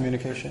not good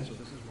communication. So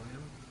this is one,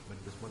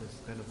 but this one is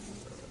kind of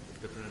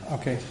different.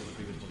 Okay. To the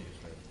previous one you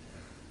tried.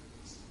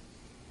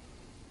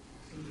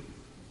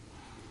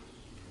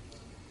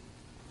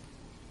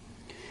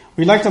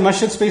 We'd like the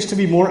masjid space to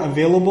be more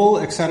available,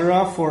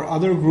 etc., for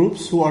other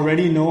groups who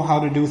already know how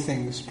to do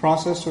things.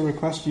 Process or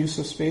request use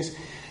of space.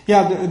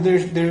 Yeah, there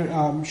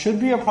should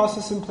be a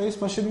process in place.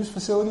 Masjid use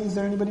facility. Is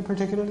there anybody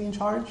particularly in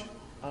charge?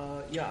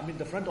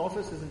 The front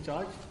office is in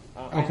charge.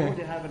 Okay. I know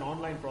they have an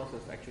online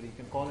process actually. You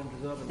can call and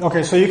reserve.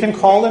 Okay, so you can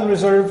call and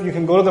reserve. You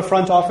can go to the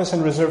front office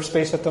and reserve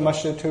space at the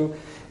masjid too.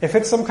 If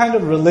it's some kind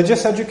of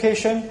religious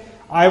education,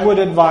 I would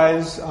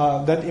advise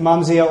that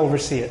Imam Zia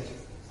oversee it.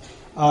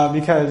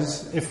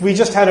 Because if we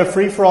just had a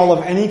free-for-all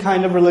of any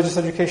kind of religious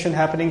education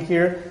happening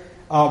here,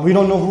 we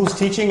don't know who's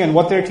teaching and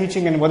what they're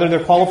teaching and whether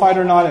they're qualified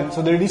or not. And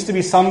so there needs to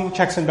be some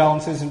checks and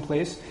balances in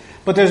place.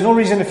 But there's no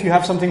reason if you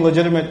have something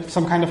legitimate,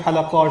 some kind of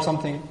halaqah or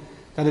something,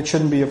 that it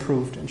shouldn't be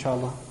approved,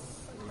 inshallah.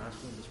 The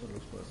last one, this one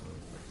looks personal.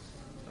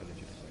 I'll let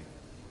you decide.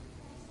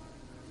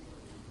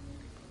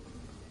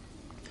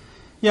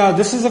 Yeah,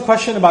 this is a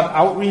question about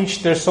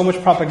outreach. There's so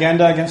much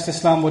propaganda against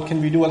Islam. What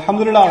can we do?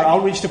 Alhamdulillah, our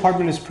outreach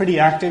department is pretty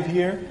active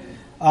here.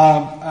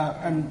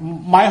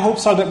 And my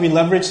hopes are that we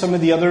leverage some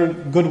of the other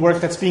good work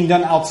that's being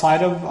done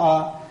outside of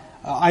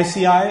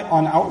ICI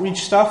on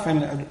outreach stuff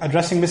and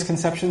addressing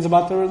misconceptions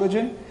about the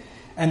religion,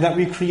 and that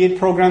we create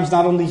programs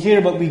not only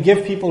here, but we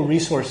give people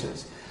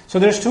resources. So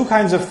there's 2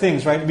 kinds of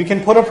things, right? We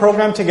can put a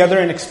program together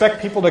and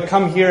expect people to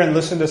come here and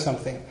listen to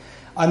something.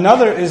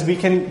 Another is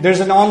there's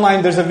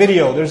a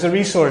video, there's a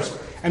resource,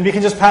 and we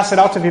can just pass it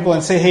out to people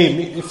and say,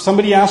 hey, if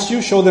somebody asks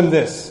you, show them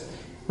this,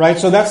 right?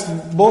 So that's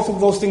both of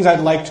those things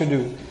I'd like to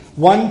do.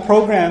 One,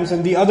 programs,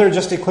 and the other,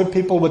 just equip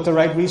people with the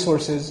right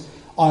resources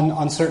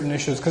on certain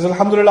issues. Because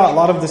alhamdulillah, a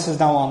lot of this is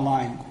now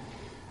online.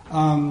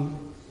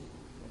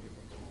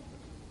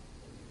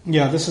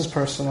 This is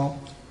personal.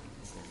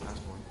 Last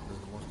one. This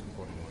is the most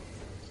important one.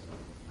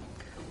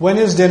 When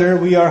is dinner?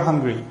 We are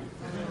hungry.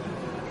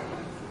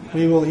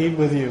 We will eat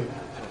with you.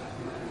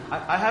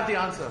 I have the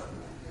answer.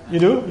 You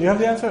do? You have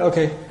the answer?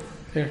 Okay.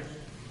 Here.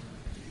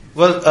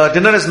 Well,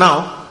 dinner is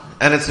now,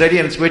 and it's ready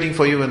and it's waiting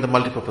for you in the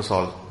multipurpose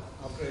hall.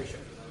 After Isha.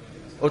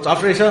 Oh, it's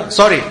after Isha?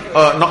 Sorry,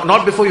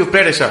 not before you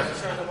prayed Isha.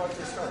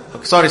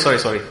 Okay,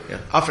 sorry. Yeah,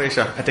 after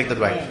Isha, I take that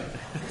back.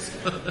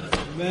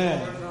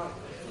 Man.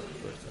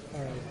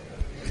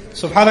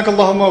 سبحانك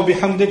اللهم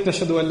وبحمدك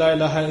نشهد أن لا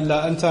إله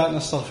إلا أنت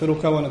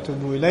نستغفرك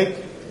ونتوب إليك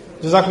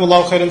جزاكم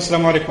الله خيرا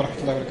السلام عليكم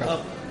ورحمة الله وبركاته